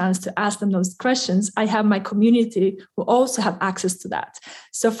having the chance to ask them those questions, I have my community who also have access to that.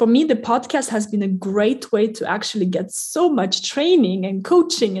 So for me, the podcast has been a great way to actually get so much training and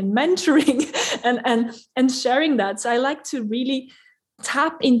coaching and mentoring and sharing that. So I like to really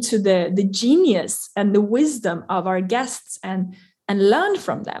tap into the genius and the wisdom of our guests and learn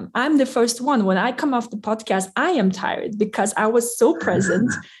from them. I'm the first one. When I come off the podcast, I am tired because I was so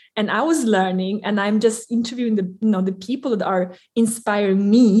present. And I was learning, and I'm just interviewing the people that are inspiring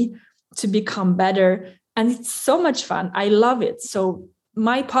me to become better. And it's so much fun. I love it. So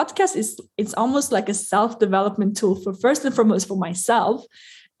my podcast it's almost like a self-development tool for first and foremost for myself.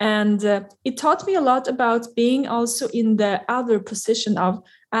 And it taught me a lot about being also in the other position of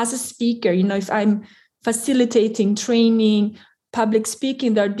as a speaker. If I'm facilitating training, public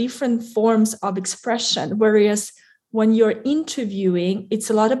speaking, there are different forms of expression. Whereas when you're interviewing, it's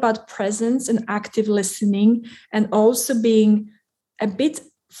a lot about presence and active listening, and also being a bit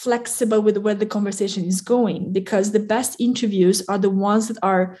flexible with where the conversation is going, because the best interviews are the ones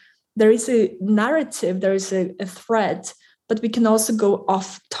that there is a narrative, there is a thread, but we can also go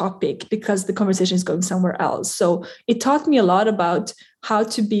off topic because the conversation is going somewhere else. So it taught me a lot about how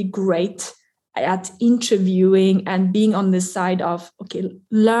to be great at interviewing and being on the side of, okay,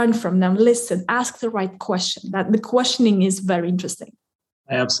 learn from them, listen, ask the right question. That the questioning is very interesting.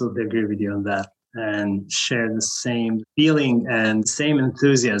 I absolutely agree with you on that and share the same feeling and same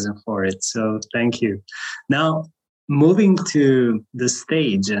enthusiasm for it. So thank you. Now, moving to the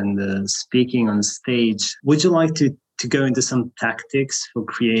stage and speaking on stage, would you like to go into some tactics for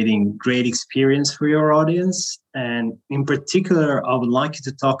creating great experience for your audience? And in particular, I would like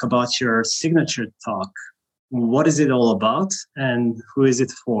you to talk about your signature talk. What is it all about and who is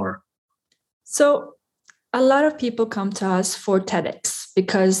it for? So a lot of people come to us for TEDx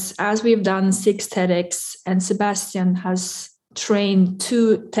because as we've done 6 TEDx and Sebastian has trained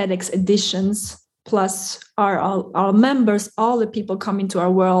 2 TEDx editions, plus our members, all the people coming to our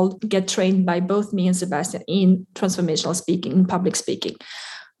world get trained by both me and Sebastian in transformational speaking, in public speaking,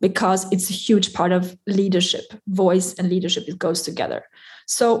 because it's a huge part of leadership. Voice and leadership, it goes together.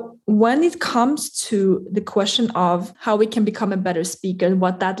 So when it comes to the question of how we can become a better speaker and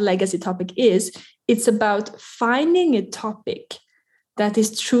what that legacy topic is, it's about finding a topic that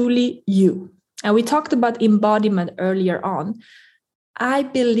is truly you. And we talked about embodiment earlier on. I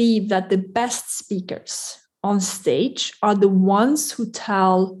believe that the best speakers on stage are the ones who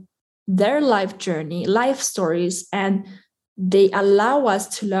tell their life journey, life stories, and they allow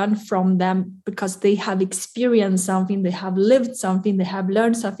us to learn from them because they have experienced something, they have lived something, they have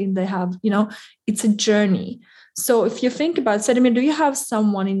learned something, they have, it's a journey. So if you think about it, Sedimir, do you have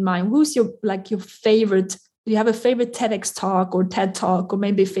someone in mind? Who's your favorite? Do you have a favorite TEDx talk or TED talk or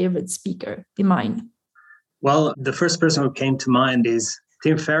maybe a favorite speaker in mind? Well, the first person who came to mind is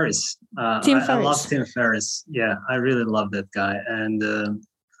Tim Ferriss. I love Tim Ferriss. Yeah, I really love that guy. And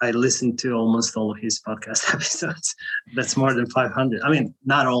I listened to almost all of his podcast episodes. That's more than 500. I mean,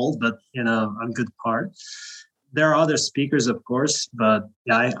 not all, but, a good part. There are other speakers, of course, but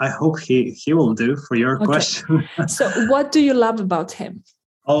yeah, I hope he will do for your question. So what do you love about him?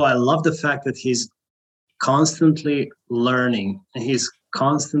 Oh, I love the fact that he's constantly learning and he's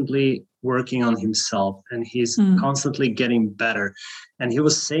constantly working on himself and he's constantly getting better. And he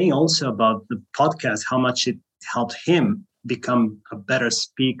was saying also about the podcast, how much it helped him become a better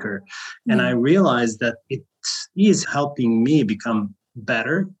speaker. And I realized that it is helping me become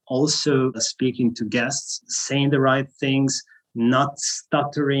better. Also speaking to guests, saying the right things, not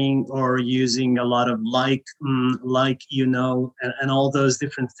stuttering or using a lot of and all those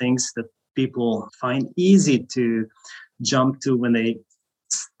different things that people find easy to jump to when they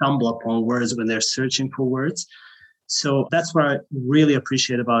stumble upon words, when they're searching for words. So that's what I really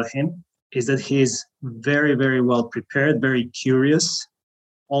appreciate about him, is that he's very, very well prepared, very curious,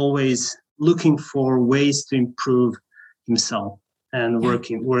 always looking for ways to improve himself and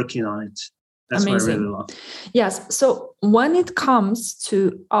working on it. That's Amazing. What I really love. Yes. So when it comes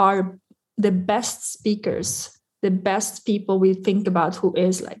to the best speakers, the best people we think about who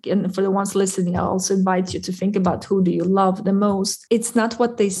is like, and for the ones listening, I also invite you to think about who do you love the most. It's not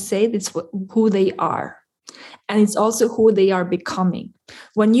what they say, it's who they are. And it's also who they are becoming.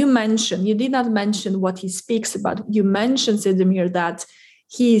 When you did not mention what he speaks about. You mentioned, Sedemir, that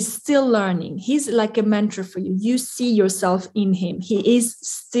he is still learning. He's like a mentor for you. You see yourself in him. He is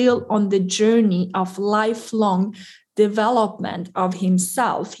still on the journey of lifelong development of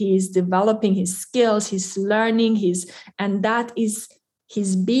himself. He is developing his skills, he's learning, and that is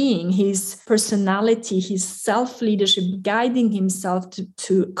his being, his personality, his self-leadership, guiding himself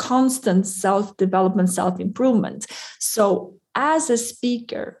to constant self-development, self-improvement. So as a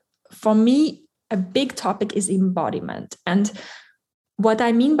speaker, for me, a big topic is embodiment. And what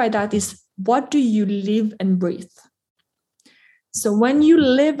I mean by that is, what do you live and breathe? So when you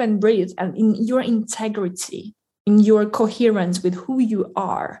live and breathe and in your integrity, in your coherence with who you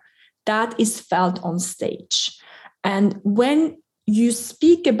are, that is felt on stage. And when you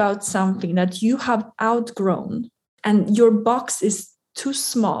speak about something that you have outgrown and your box is too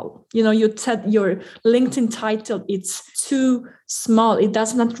small, you said your LinkedIn title, it's too small, it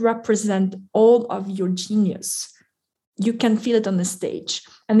does not represent all of your genius. You can feel it on the stage.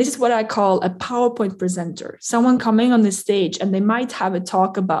 And this is what I call a PowerPoint presenter. Someone coming on the stage and they might have a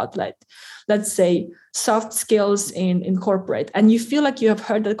talk about, like, let's say, soft skills in corporate. And you feel like you have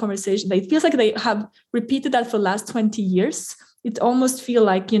heard that conversation. It feels like they have repeated that for the last 20 years. It almost feels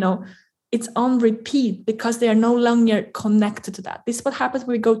like, it's on repeat because they are no longer connected to that. This is what happens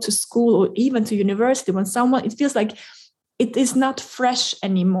when we go to school or even to university. When it feels like it is not fresh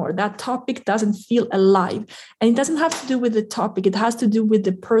anymore. That topic doesn't feel alive. And it doesn't have to do with the topic. It has to do with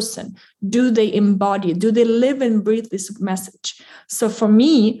the person. Do they embody it? Do they live and breathe this message? So for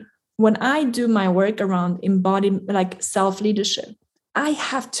me, when I do my work around embodying, like self-leadership, I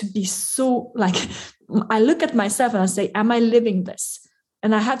have to be so, like, I look at myself and I say, am I living this?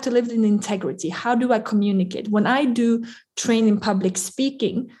 And I have to live in integrity. How do I communicate? When I do train in public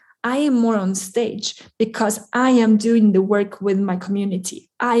speaking, I am more on stage because I am doing the work with my community.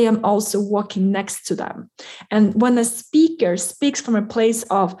 I am also walking next to them. And when a speaker speaks from a place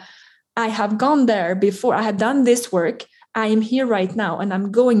of, I have gone there before, I have done this work, I am here right now, and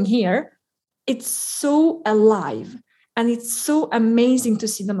I'm going here, it's so alive. And it's so amazing to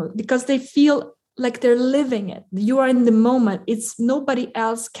see them because they feel like they're living it. You are in the moment. It's nobody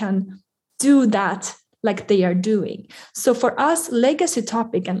else can do that like they are doing. So for us, legacy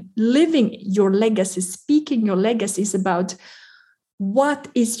topic and living your legacy, speaking your legacy is about what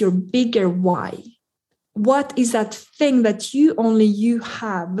is your bigger why? What is that thing that only you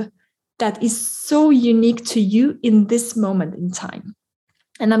have that is so unique to you in this moment in time?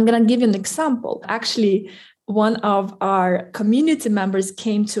 And I'm going to give you an example. Actually, one of our community members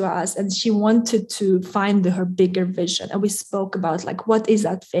came to us and she wanted to find her bigger vision. And we spoke about, like, what is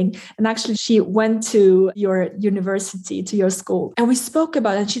that thing? And actually, she went to your university, to your school. And we spoke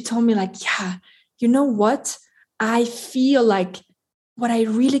about it. And she told me, like, yeah, you know what? I feel like what I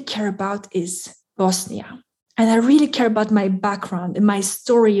really care about is Bosnia. And I really care about my background and my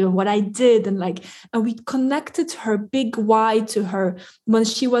story and what I did. And we connected her big why to her when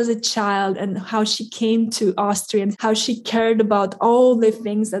she was a child and how she came to Austria and how she cared about all the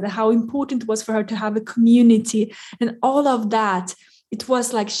things and how important it was for her to have a community and all of that. It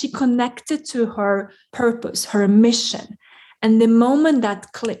was like she connected to her purpose, her mission. And the moment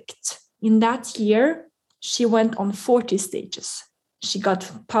that clicked, in that year, she went on 40 stages. She got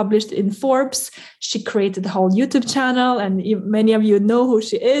published in Forbes. She created a whole YouTube channel, and many of you know who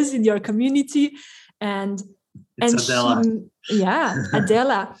she is in your community. And Adela.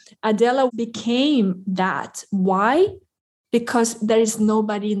 Adela. Adela became that. Why? Because there is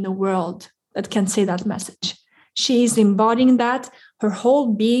nobody in the world that can say that message. She is embodying that. Her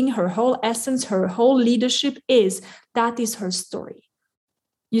whole being, her whole essence, her whole leadership that is her story.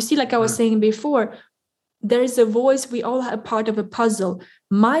 You see, like I was saying before, there is a voice. We all are part of a puzzle.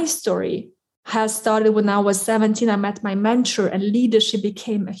 My story has started when I was 17. I met my mentor and leadership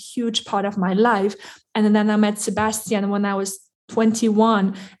became a huge part of my life. And then I met Sebastian when I was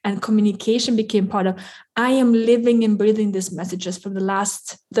 21 and communication became part of. I am living and breathing these messages for the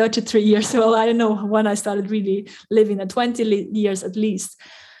last 33 years. Well, I don't know when I started really living, 20 years at least.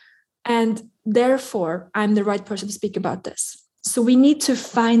 And therefore, I'm the right person to speak about this. So we need to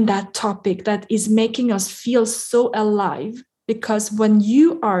find that topic that is making us feel so alive, because when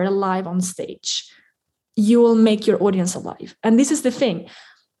you are alive on stage, you will make your audience alive. And this is the thing.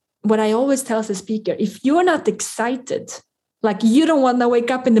 What I always tell the speaker, if you're not excited, like you don't want to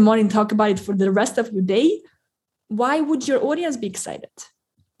wake up in the morning and talk about it for the rest of your day, why would your audience be excited?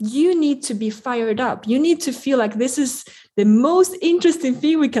 You need to be fired up. You need to feel like this is the most interesting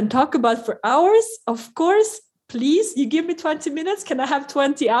thing we can talk about for hours. Of course, please, you give me 20 minutes. Can I have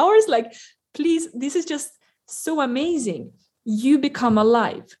 20 hours? Like, please, this is just so amazing. You become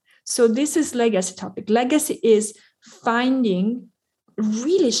alive. So this is legacy topic. Legacy is finding,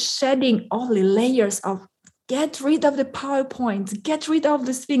 really shedding all the layers of get rid of the PowerPoint, get rid of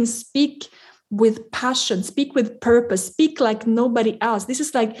these things, speak with passion, speak with purpose, speak like nobody else. This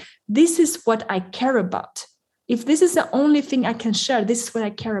is what I care about. If this is the only thing I can share, this is what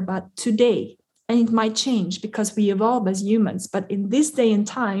I care about today. And it might change because we evolve as humans. But in this day and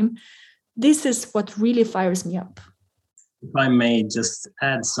time, this is what really fires me up. If I may just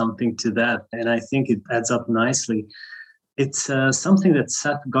add something to that, and I think it adds up nicely. It's something that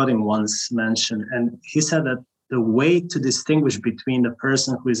Seth Godin once mentioned, and he said that the way to distinguish between the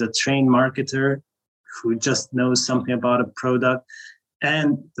person who is a trained marketer, who just knows something about a product,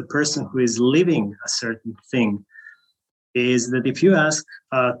 and the person who is living a certain thing is that if you ask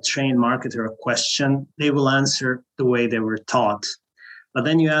a trained marketer a question, they will answer the way they were taught. But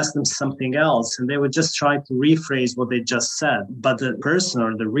then you ask them something else and they would just try to rephrase what they just said. But the person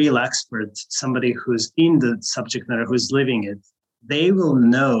or the real expert, somebody who's in the subject matter, who's living it, they will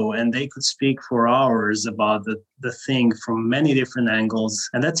know and they could speak for hours about the thing from many different angles.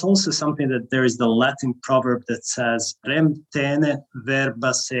 And that's also something that there is the Latin proverb that says, rem tene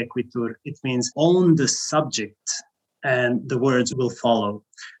verba sequitur. It means own the subject and the words will follow.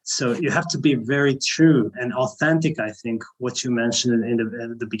 So you have to be very true and authentic, I think, what you mentioned in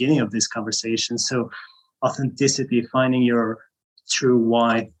the beginning of this conversation. So authenticity, finding your true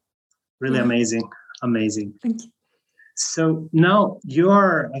why, really amazing. Thank you. So now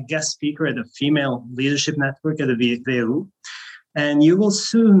you're a guest speaker at the Female Leadership Network at the VU, and you will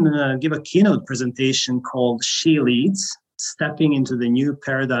soon give a keynote presentation called She Leads, Stepping into the New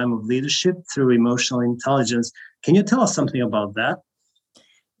Paradigm of Leadership Through Emotional Intelligence. Can you tell us something about that?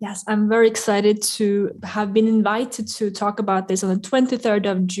 Yes, I'm very excited to have been invited to talk about this on the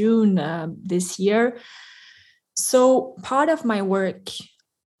 23rd of June this year. So part of my work,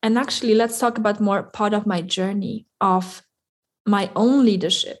 and actually let's talk about more part of my journey of my own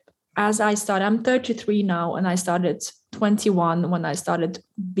leadership. As I started, I'm 33 now, and I started 21 when I started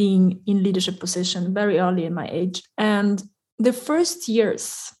being in leadership position very early in my age. And the first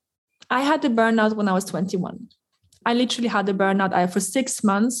years, I had the burnout when I was 21. I literally had the burnout. For 6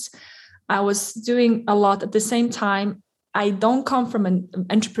 months, I was doing a lot at the same time. I don't come from an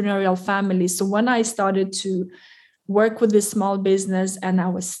entrepreneurial family. So when I started to work with this small business and I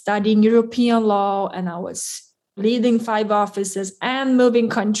was studying European law and I was leading 5 offices and moving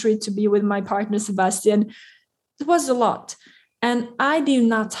country to be with my partner, Sebastian, it was a lot. And I did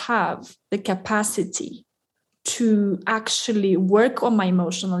not have the capacity to actually work on my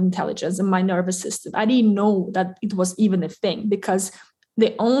emotional intelligence and my nervous system. I didn't know that it was even a thing because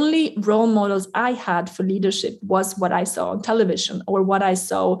the only role models I had for leadership was what I saw on television or what I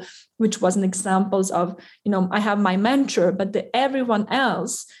saw, which was an examples of, I have my mentor, but everyone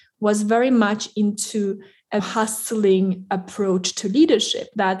else was very much into a hustling approach to leadership,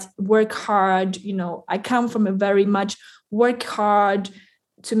 that work hard. I come from a very much work hard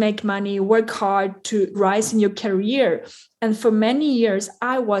to make money, work hard to rise in your career. And for many years,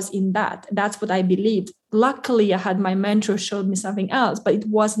 I was in that. That's what I believed. Luckily, I had my mentor showed me something else, but it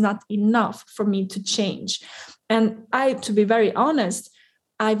was not enough for me to change. And to be very honest,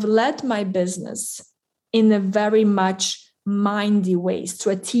 I've led my business in a very much mindy way,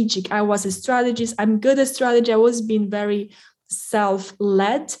 strategic. I was a strategist. I'm good at strategy. I was being very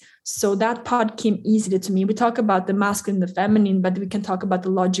self-led. So that part came easily to me. We talk about the masculine and the feminine, but we can talk about the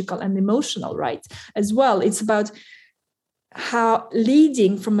logical and emotional, right? As well. It's about how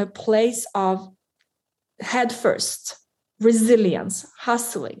leading from a place of head first, resilience,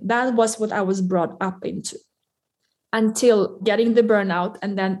 hustling. That was what I was brought up into until getting the burnout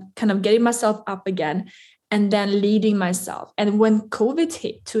and then kind of getting myself up again and then leading myself. And when COVID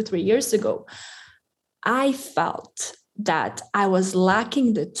hit 2-3 years ago, I felt that I was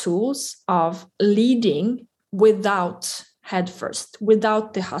lacking the tools of leading without head first,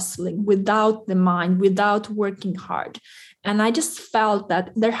 without the hustling, without the mind, without working hard. And I just felt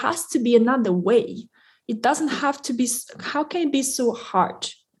that there has to be another way. It doesn't have to be, how can it be so hard?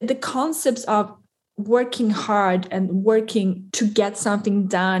 The concepts of working hard and working to get something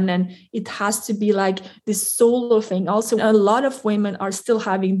done, and it has to be like this solo thing. Also, a lot of women are still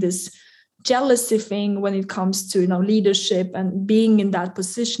having this jealousy thing when it comes to leadership and being in that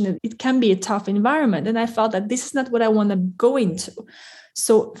position. It can be a tough environment, and I felt that this is not what I want to go into.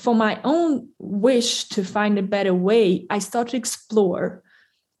 So for my own wish to find a better way, I started to explore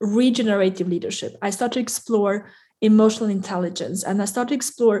regenerative leadership. I started to explore emotional intelligence, and I started to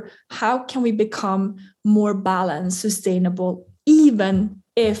explore how can we become more balanced, sustainable, even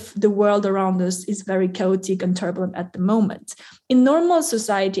if the world around us is very chaotic and turbulent at the moment. In normal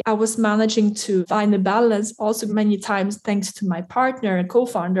society, I was managing to find a balance also many times thanks to my partner and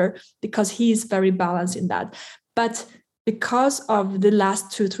co-founder, because he is very balanced in that. But because of the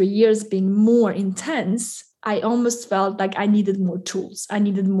last 2-3 years being more intense, I almost felt like I needed more tools. I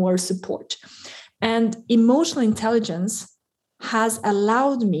needed more support. And emotional intelligence has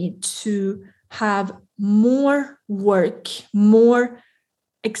allowed me to have more work, more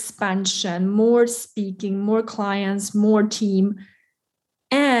expansion, more speaking, more clients, more team,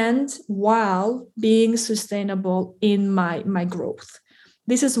 and while being sustainable in my growth.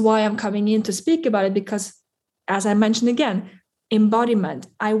 This is why I'm coming in to speak about it, because as I mentioned again, embodiment.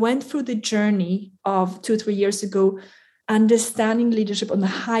 I went through the journey of 2-3 years ago, understanding leadership on a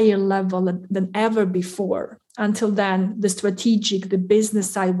higher level than ever before. Until then, the strategic, the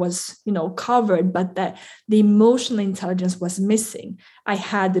business side was, covered, but the emotional intelligence was missing. I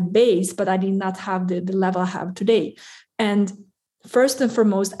had the base, but I did not have the level I have today. And first and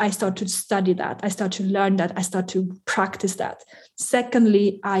foremost, I started to study that. I started to learn that. I started to practice that.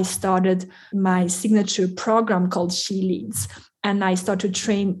 Secondly, I started my signature program called She Leads. And I started to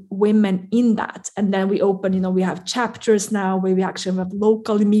train women in that. And then we open, we have chapters now where we actually have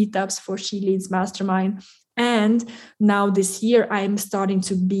local meetups for She Leads Mastermind. And now this year, I am starting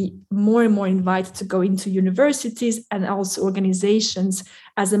to be more and more invited to go into universities and also organizations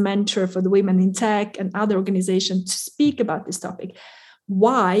as a mentor for the women in tech and other organizations to speak about this topic.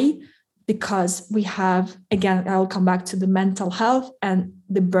 Why? Because we have, again, I'll come back to the mental health and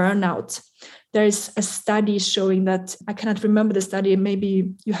the burnout. There's a study showing that, I cannot remember the study,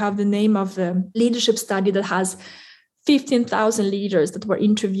 maybe you have the name of the leadership study that has 15,000 leaders that were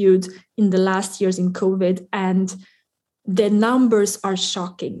interviewed in the last years in COVID, and the numbers are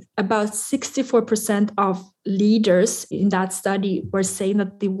shocking. About 64% of leaders in that study were saying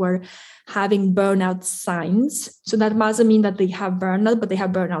that they were having burnout signs. So that doesn't mean that they have burnout, but they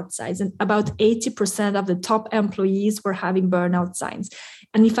have burnout signs. And about 80% of the top employees were having burnout signs.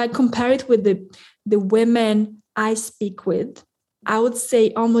 And if I compare it with the women I speak with, I would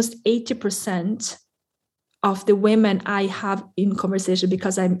say almost 80% of the women I have in conversation,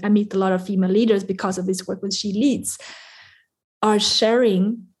 because I meet a lot of female leaders because of this work with She Leads, are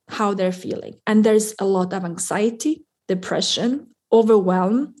sharing how they're feeling. And there's a lot of anxiety, depression,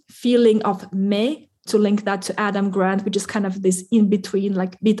 overwhelm, feeling of meh, to link that to Adam Grant, which is kind of this in between,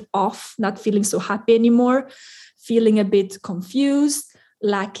 like a bit off, not feeling so happy anymore, feeling a bit confused,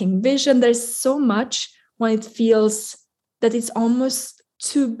 lacking vision. There's so much when it feels that it's almost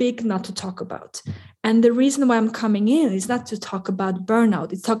too big not to talk about. And the reason why I'm coming in is not to talk about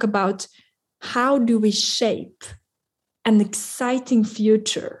burnout. It's talk about how do we shape an exciting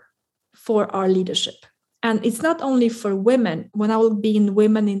future for our leadership. And it's not only for women. When I will be in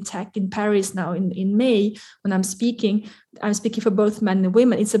Women in Tech in Paris now in May, when I'm speaking for both men and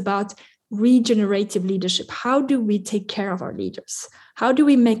women. It's about regenerative leadership. How do we take care of our leaders? How do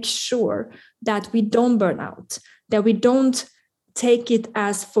we make sure that we don't burn out, that we don't take it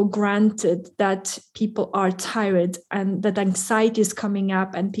as for granted that people are tired and that anxiety is coming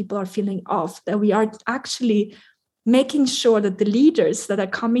up and people are feeling off, that we are actually making sure that the leaders that are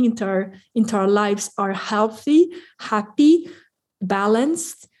coming into our lives are healthy, happy,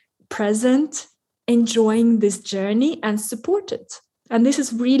 balanced, present, enjoying this journey and supported. And this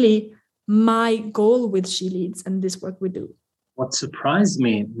is really my goal with She Leads and this work we do. What surprised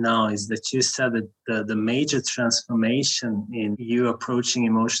me now is that you said that the major transformation in you approaching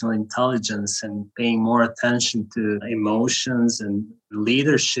emotional intelligence and paying more attention to emotions and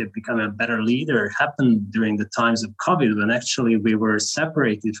leadership, becoming a better leader, happened during the times of COVID, when actually we were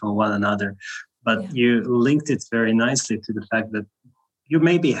separated from one another. But you linked it very nicely to the fact that you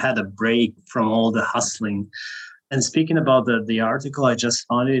maybe had a break from all the hustling. And speaking about the article, I just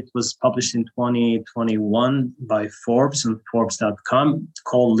found it was published in 2021 by Forbes on Forbes.com,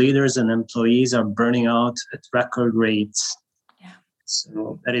 called Leaders and Employees Are Burning Out at Record Rates. Yeah.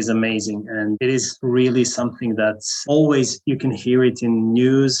 So that is amazing. And it is really something that's always, you can hear it in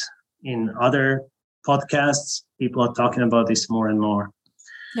news, in other podcasts. People are talking about this more and more.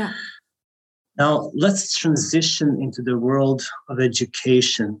 Yeah. Now, let's transition into the world of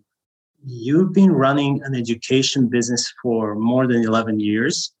education. You've been running an education business for more than 11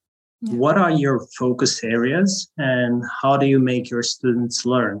 years. Yeah. What are your focus areas and how do you make your students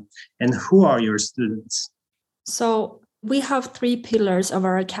learn? And who are your students? So we have 3 pillars of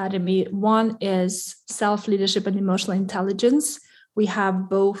our academy. One is self-leadership and emotional intelligence, We have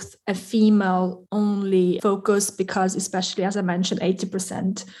both a female only focus because, especially as I mentioned,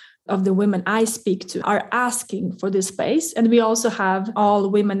 80% of the women I speak to are asking for this space. And we also have all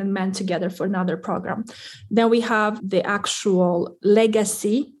women and men together for another program. Then we have the actual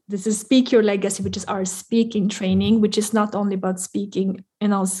legacy. This is Speak Your Legacy, which is our speaking training, which is not only about speaking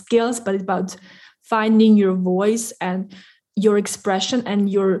skills, but it's about finding your voice and your expression and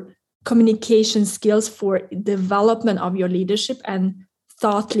your communication skills for development of your leadership and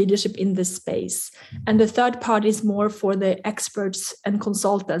thought leadership in this space. And the third part is more for the experts and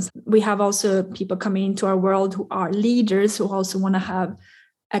consultants. We have also people coming into our world who are leaders who also want to have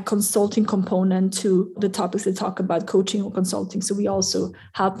a consulting component to the topics they talk about, coaching or consulting. So we also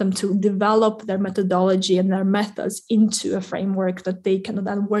help them to develop their methodology and their methods into a framework that they can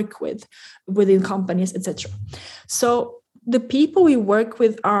then work with within companies, etc. So the people we work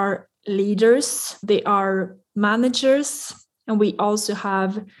with are leaders, they are managers, and we also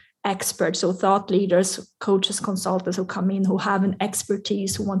have experts, so thought leaders, coaches, consultants who come in who have an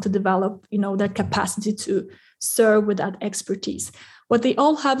expertise, who want to develop, their capacity to serve with that expertise. What they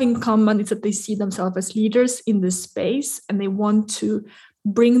all have in common is that they see themselves as leaders in this space and they want to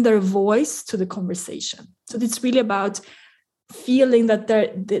bring their voice to the conversation. So it's really about feeling that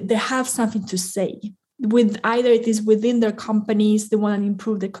they have something to say. With either it is within their companies, they want to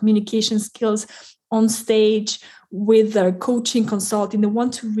improve their communication skills on stage, with their coaching, consulting, they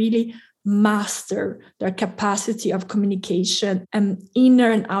want to really master their capacity of communication and inner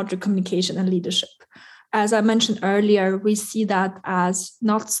and outer communication and leadership. As I mentioned earlier, we see that as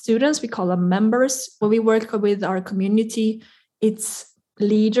not students, we call them members. When we work with our community, it's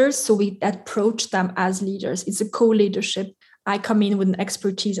leaders. So we approach them as leaders. It's a co-leadership. I come in with an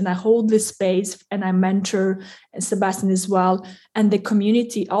expertise and I hold this space and I mentor Sebastian as well. And the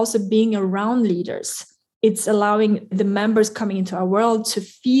community also being around leaders. It's allowing the members coming into our world to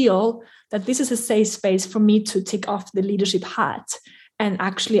feel that this is a safe space for me to take off the leadership hat and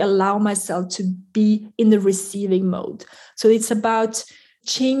actually allow myself to be in the receiving mode. So it's about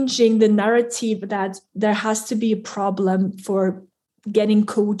changing the narrative that there has to be a problem for getting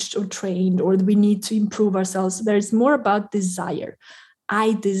coached or trained, or we need to improve ourselves. There's more about desire.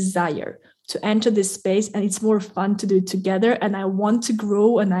 I desire to enter this space and it's more fun to do it together. And I want to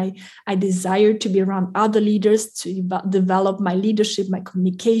grow and I desire to be around other leaders to develop my leadership, my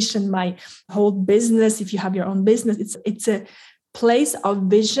communication, my whole business. If you have your own business, it's a place of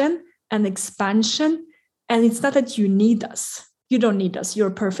vision and expansion. And it's not that you need us. You don't need us.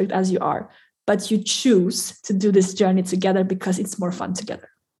 You're perfect as you are. But you choose to do this journey together because it's more fun together.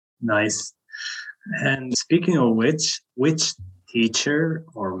 Nice. And speaking of which teacher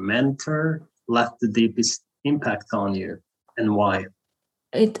or mentor left the deepest impact on you and why?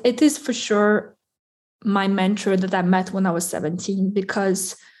 It is for sure my mentor that I met when I was 17,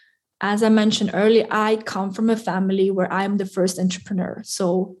 because as I mentioned earlier, I come from a family where I'm the first entrepreneur.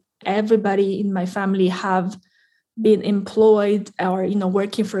 So everybody in my family have been employed or,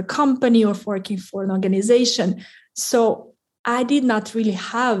 working for a company or working for an organization. So I did not really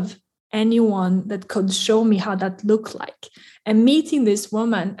have anyone that could show me how that looked like. And meeting this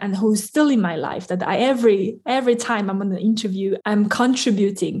woman, and who's still in my life, that I every time I'm on an interview, I'm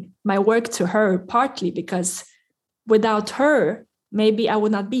contributing my work to her, partly because without her, maybe I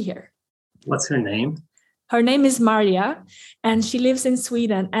would not be here. What's her name? Her name is Maria, and she lives in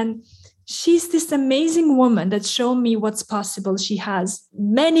Sweden. And she's this amazing woman that showed me what's possible. She has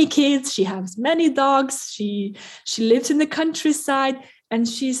many kids, she has many dogs, she lives in the countryside, and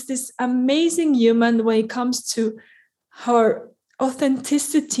she's this amazing human when it comes to her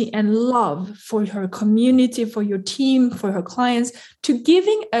authenticity and love for her community, for your team, for her clients, to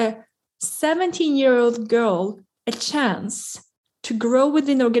giving a 17-year-old girl a chance to grow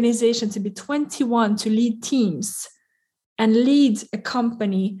within an organization, to be 21, to lead teams and lead a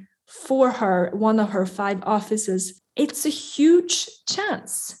company for her, one of her 5 offices. It's a huge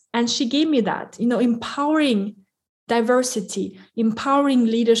chance. And she gave me that, empowering diversity, empowering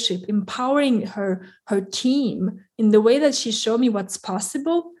leadership, empowering her team in the way that she showed me what's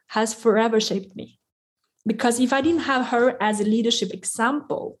possible has forever shaped me. Because if I didn't have her as a leadership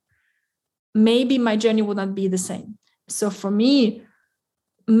example, maybe my journey would not be the same. So for me,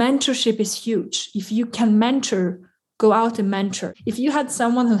 mentorship is huge. If you can mentor, go out and mentor. If you had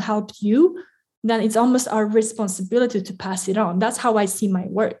someone who helped you, then it's almost our responsibility to pass it on. That's how I see my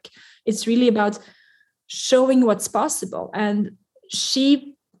work. It's really about showing what's possible. And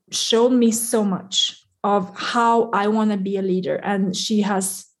she showed me so much of how I want to be a leader. And she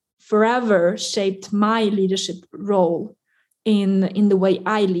has forever shaped my leadership role in the way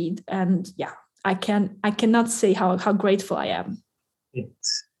I lead. And yeah, I cannot say how grateful I am.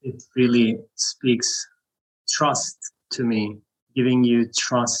 it really speaks trust to me. Giving you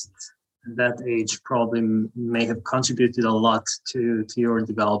trust at that age probably may have contributed a lot to your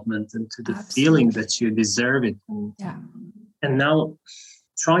development and to the feeling that you deserve it. And now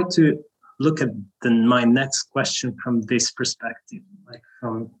try to look at my next question from this perspective, like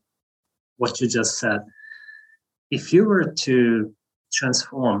from what you just said. If you were to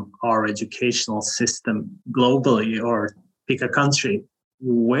transform our educational system globally or pick a country,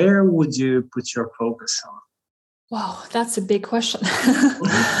 where would you put your focus on? Wow, that's a big question.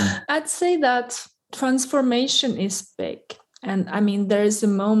 I'd say that transformation is big. And I mean, there is a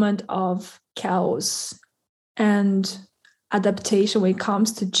moment of chaos and adaptation when it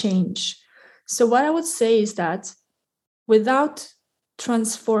comes to change. So what I would say is that without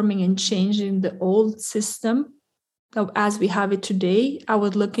transforming and changing the old system as we have it today, I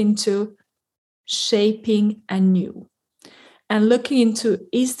would look into shaping a new. And looking into,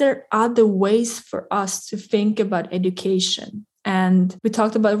 is there other ways for us to think about education? And we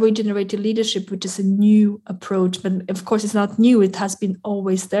talked about regenerative leadership, which is a new approach, but of course it's not new. It has been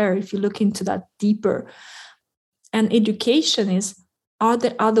always there if you look into that deeper. And education is, are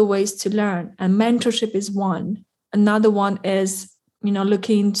there other ways to learn? And mentorship is one. Another one is,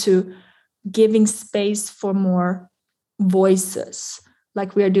 looking into giving space for more voices,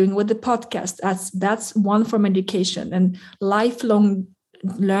 like we are doing with the podcast. That's one form of education. And lifelong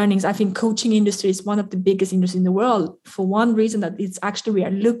learnings. I think coaching industry is one of the biggest industries in the world for one reason, that it's actually we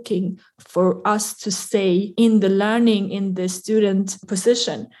are looking for us to stay in the learning, in the student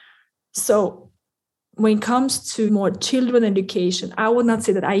position. So when it comes to more children education, I would not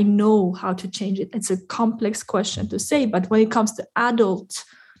say that I know how to change it. It's a complex question to say. But when it comes to adult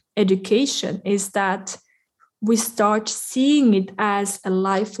education, is that we start seeing it as a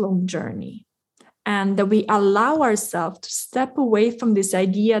lifelong journey, and that we allow ourselves to step away from this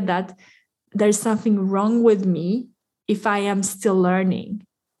idea that there's something wrong with me if I am still learning.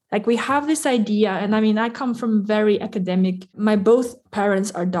 Like we have this idea, and I mean, I come from very academic. My both parents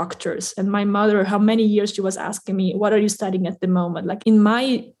are doctors, and my mother, how many years she was asking me, what are you studying at the moment? Like in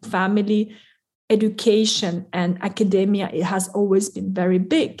my family, education and academia, it has always been very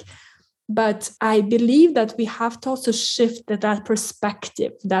big. But I believe that we have to also shift that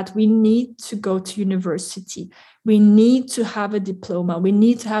perspective, that we need to go to university. We need to have a diploma. We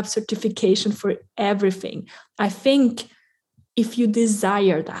need to have certification for everything. I think if you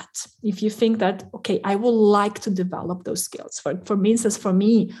desire that, if you think that, okay, I would like to develop those skills. For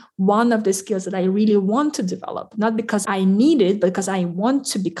me, one of the skills that I really want to develop, not because I need it, but because I want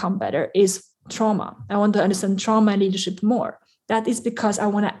to become better, is trauma. I want to understand trauma and leadership more. That is because I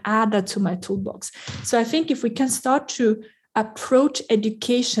want to add that to my toolbox. So I think if we can start to approach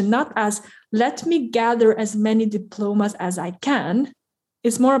education not as, let me gather as many diplomas as I can,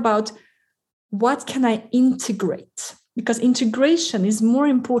 it's more about what can I integrate? Because integration is more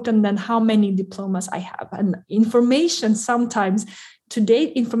important than how many diplomas I have. And information sometimes, today,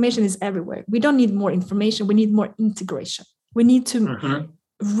 information is everywhere. We don't need more information. We need more integration. We need to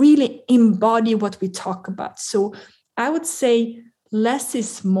really embody what we talk about. So I would say less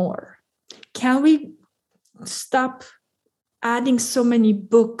is more. Can we stop adding so many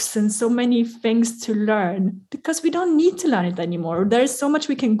books and so many things to learn? Because we don't need to learn it anymore. There's so much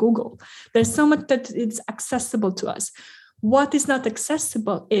we can Google. There's so much that it's accessible to us. What is not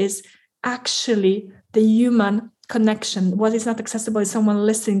accessible is actually the human connection. What is not accessible is someone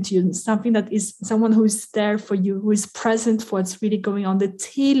listening to you, something that is someone who is there for you, who is present for what's really going on, the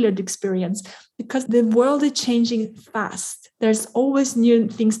tailored experience. Because the world is changing fast. There's always new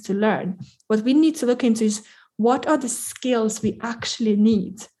things to learn. What we need to look into is, what are the skills we actually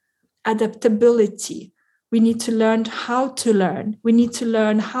need? Adaptability. We need to learn how to learn. We need to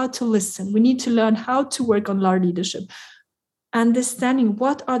learn how to listen. We need to learn how to work on our leadership. Understanding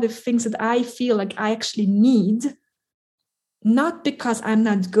what are the things that I feel like I actually need, not because I'm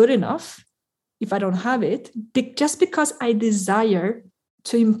not good enough, if I don't have it, just because I desire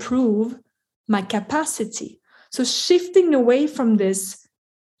to improve my capacity. So shifting away from this,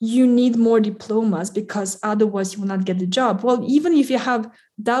 you need more diplomas because otherwise you will not get the job. Well, even if you have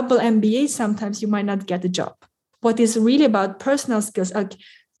double MBA, sometimes you might not get the job. What is really about personal skills, like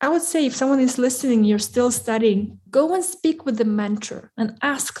I would say if someone is listening, you're still studying, go and speak with the mentor and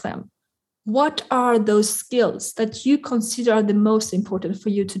ask them, what are those skills that you consider are the most important for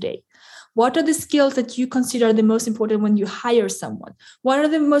you today? What are the skills that you consider are the most important when you hire someone? What are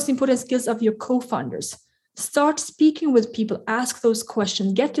the most important skills of your co-founders? Start speaking with people, ask those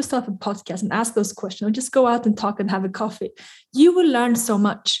questions, get yourself a podcast and ask those questions, or just go out and talk and have a coffee. You will learn so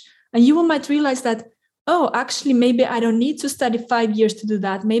much. And you might realize that, oh, actually, maybe I don't need to study 5 years to do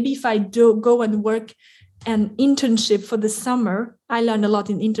that. Maybe if I do go and work an internship for the summer, I learned a lot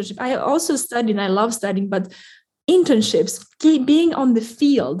in internship. I also studied and I love studying, but internships, being on the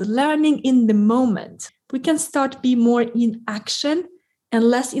field, learning in the moment, we can start be more in action and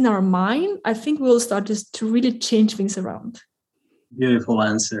less in our mind. I think we'll start to really change things around. Beautiful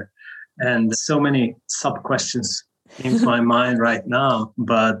answer. And so many sub-questions into my mind right now,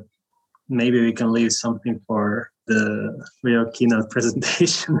 but maybe we can leave something for the real keynote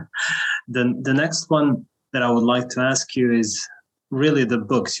presentation. The next one that I would like to ask you is really the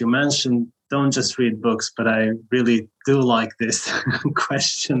books. You mentioned don't just read books, but I really do like this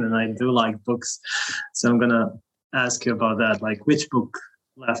question and I do like books. So I'm going to ask you about that. Like, which book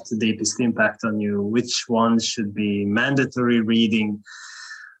left the deepest impact on you? Which one should be mandatory reading?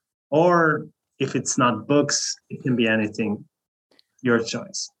 Or if it's not books, it can be anything. Your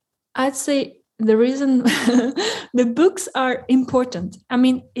choice. I'd say the reason the books are important. I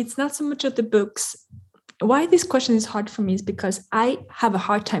mean, it's not so much of the books. Why this question is hard for me is because I have a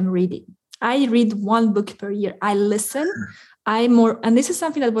hard time reading. I read one book per year. I listen. And this is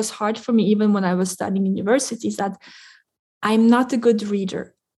something that was hard for me even when I was studying in university, is that I'm not a good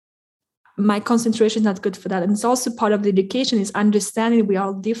reader. My concentration is not good for that. And it's also part of the education is understanding we are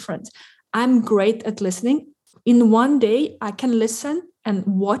all different. I'm great at listening. In one day, I can listen and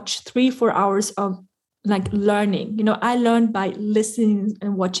watch 3-4 hours of like learning. You know, I learned by listening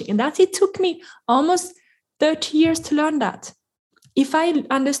and watching. And it took me almost 30 years to learn that. If I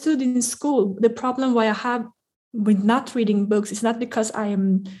understood in school, the problem why I have with not reading books is not because I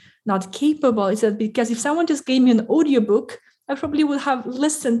am not capable. It's that because if someone just gave me an audiobook, I probably would have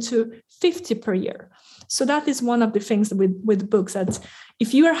listened to 50 per year. So that is one of the things with books, that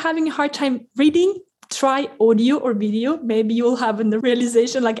if you are having a hard time reading, try audio or video. Maybe you'll have a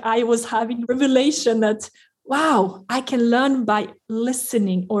realization like I was having, revelation that, wow, I can learn by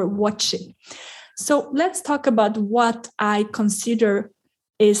listening or watching. So let's talk about what I consider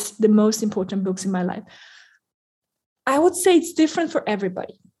is the most important books in my life. I would say it's different for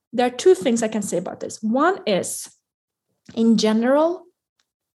everybody. There are two things I can say about this. One is, in general,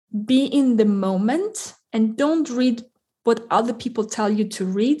 be in the moment and don't read what other people tell you to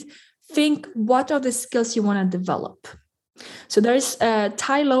read. Think, what are the skills you want to develop? So there's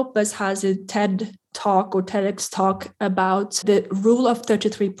Tai Lopez has a TED talk or TEDx talk about the rule of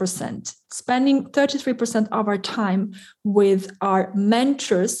 33%, spending 33% of our time with our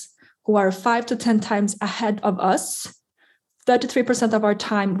mentors who are 5 to 10 times ahead of us, 33% of our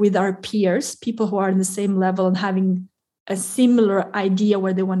time with our peers, people who are in the same level and having a similar idea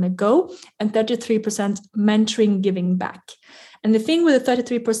where they want to go, and 33% mentoring, giving back. And the thing with the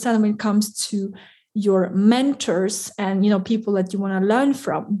 33% when it comes to your mentors and people that you want to learn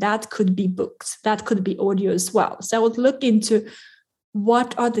from, that could be books, that could be audio as well. So I would look into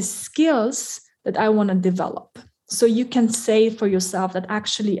what are the skills that I want to develop. So you can say for yourself that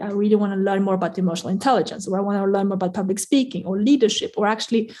actually I really want to learn more about emotional intelligence, or I want to learn more about public speaking or leadership, or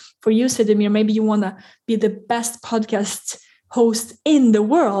actually for you, Sedemir, maybe you want to be the best podcast host in the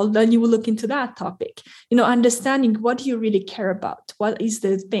world, then you will look into that topic, understanding what do you really care about, what is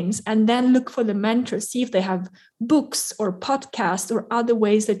the things, and then look for the mentors, see if they have books or podcasts or other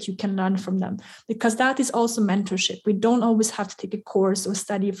ways that you can learn from them, because that is also mentorship. We don't always have to take a course or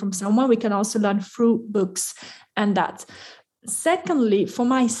study from someone. We can also learn through books and that. Secondly, for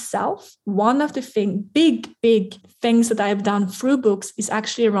myself, one of the big things that I've done through books is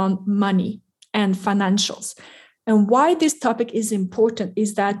actually around money and financials. And why this topic is important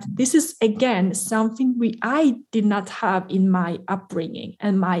is that this is, again, something I did not have in my upbringing,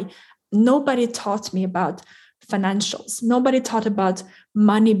 and nobody taught me about financials. Nobody taught about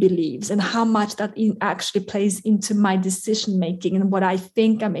money beliefs and how much that actually plays into my decision making and what I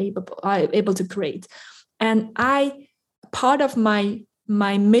think I'm able to create. And part of my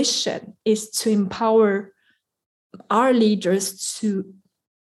mission is to empower our leaders to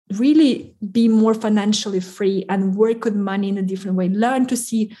really be more financially free and work with money in a different way. Learn to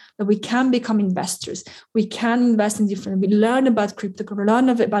see that we can become investors. We can invest in different. We learn about cryptocurrency, learn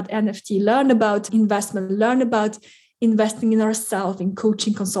about NFT, learn about investment, learn about investing in ourselves, in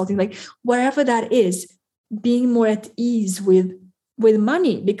coaching, consulting, like whatever that is, being more at ease with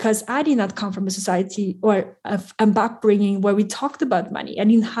money, because I did not come from a society or an upbringing where we talked about money. I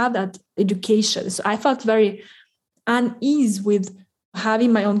didn't have that education. So I felt very unease with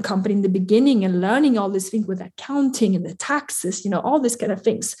having my own company in the beginning and learning all these things with accounting and the taxes, all these kind of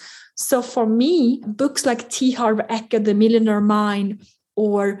things. So for me, books like T. Harv Eker, The Millionaire Mind,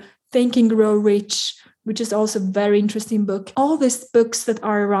 or Think and Grow Rich, which is also a very interesting book. All these books that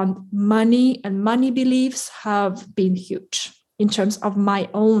are around money and money beliefs have been huge in terms of my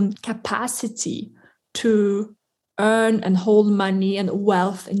own capacity to earn and hold money and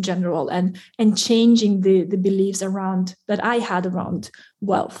wealth in general, and changing the beliefs around that I had around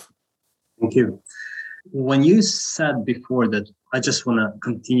wealth. Thank you. When you said before that, I just want to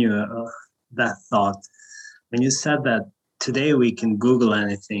continue that thought. When you said that today we can Google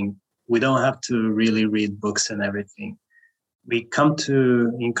anything, we don't have to really read books and everything. We come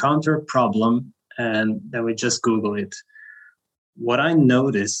to encounter a problem and then we just Google it. What I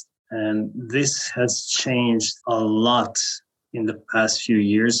noticed, and this has changed a lot in the past few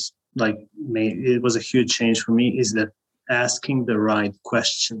years, it was a huge change for me, is that asking the right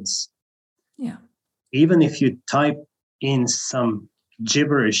questions. Yeah. Even if you type in some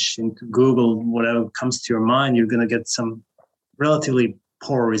gibberish into Google, whatever comes to your mind, you're going to get some relatively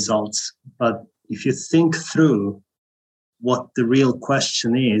poor results. But if you think through what the real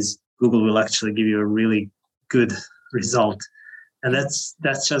question is, Google will actually give you a really good result. And that's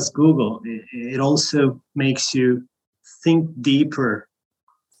just Google. It also makes you think deeper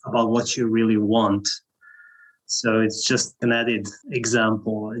about what you really want. So it's just an added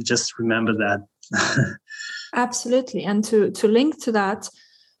example. Just remember that. Absolutely. And to link to that,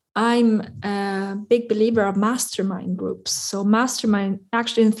 I'm a big believer of mastermind groups. So mastermind,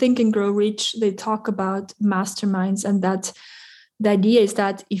 actually in Think and Grow Rich, they talk about masterminds, and that the idea is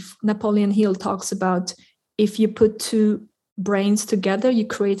that if Napoleon Hill talks about, if you put two brains together, you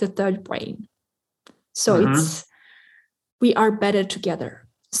create a third brain. So we are better together.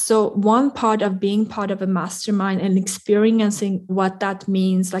 So one part of being part of a mastermind and experiencing what that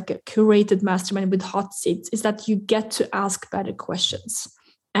means, like a curated mastermind with hot seats, is that you get to ask better questions.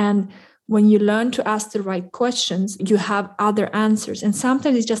 And when you learn to ask the right questions, you have other answers. And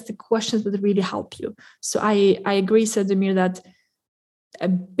sometimes it's just the questions that really help you. So I agree, Sedimir, that a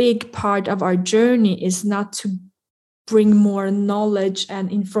big part of our journey is not to bring more knowledge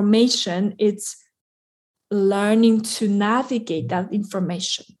and information. It's learning to navigate that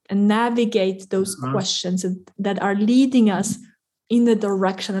information and navigate those questions that are leading us in the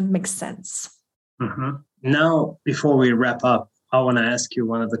direction that makes sense. Now, before we wrap up, I want to ask you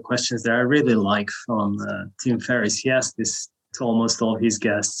one of the questions that I really like from Tim Ferriss. He asked this to almost all his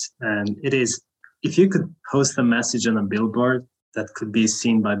guests, and it is, if you could post a message on a billboard that could be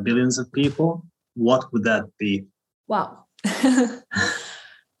seen by billions of people, what would that be? Wow.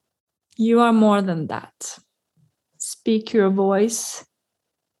 You are more than that. Speak your voice,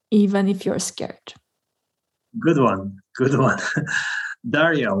 even if you're scared. Good one. Good one.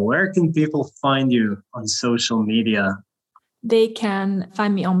 Daria, where can people find you on social media? They can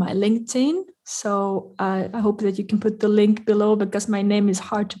find me on my LinkedIn. So I hope that you can put the link below, because my name is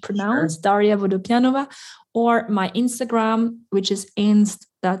hard to pronounce, sure. Daria Vodopyanova, or my Instagram, which is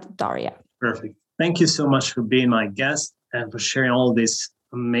inst.daria. Perfect. Thank you so much for being my guest and for sharing all these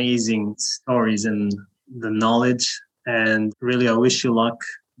amazing stories and the knowledge. And really, I wish you luck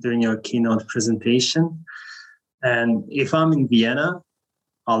during your keynote presentation. And if I'm in Vienna,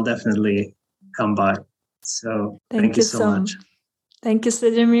 I'll definitely come by. So thank you so much. Thank you,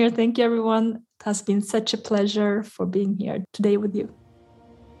 Sedimir. Thank you, everyone. It has been such a pleasure for being here today with you.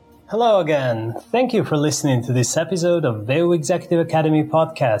 Hello again. Thank you for listening to this episode of VEU Executive Academy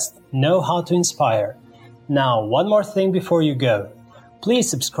podcast, Know How to Inspire. Now, one more thing before you go. Please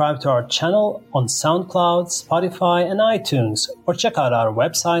subscribe to our channel on SoundCloud, Spotify, and iTunes, or check out our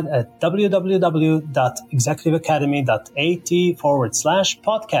website at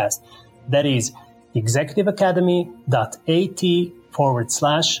www.executiveacademy.at/podcast. That is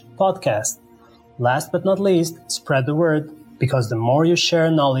executiveacademy.at/podcast. Last but not least, spread the word, because the more you share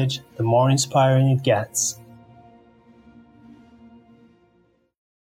knowledge, the more inspiring it gets.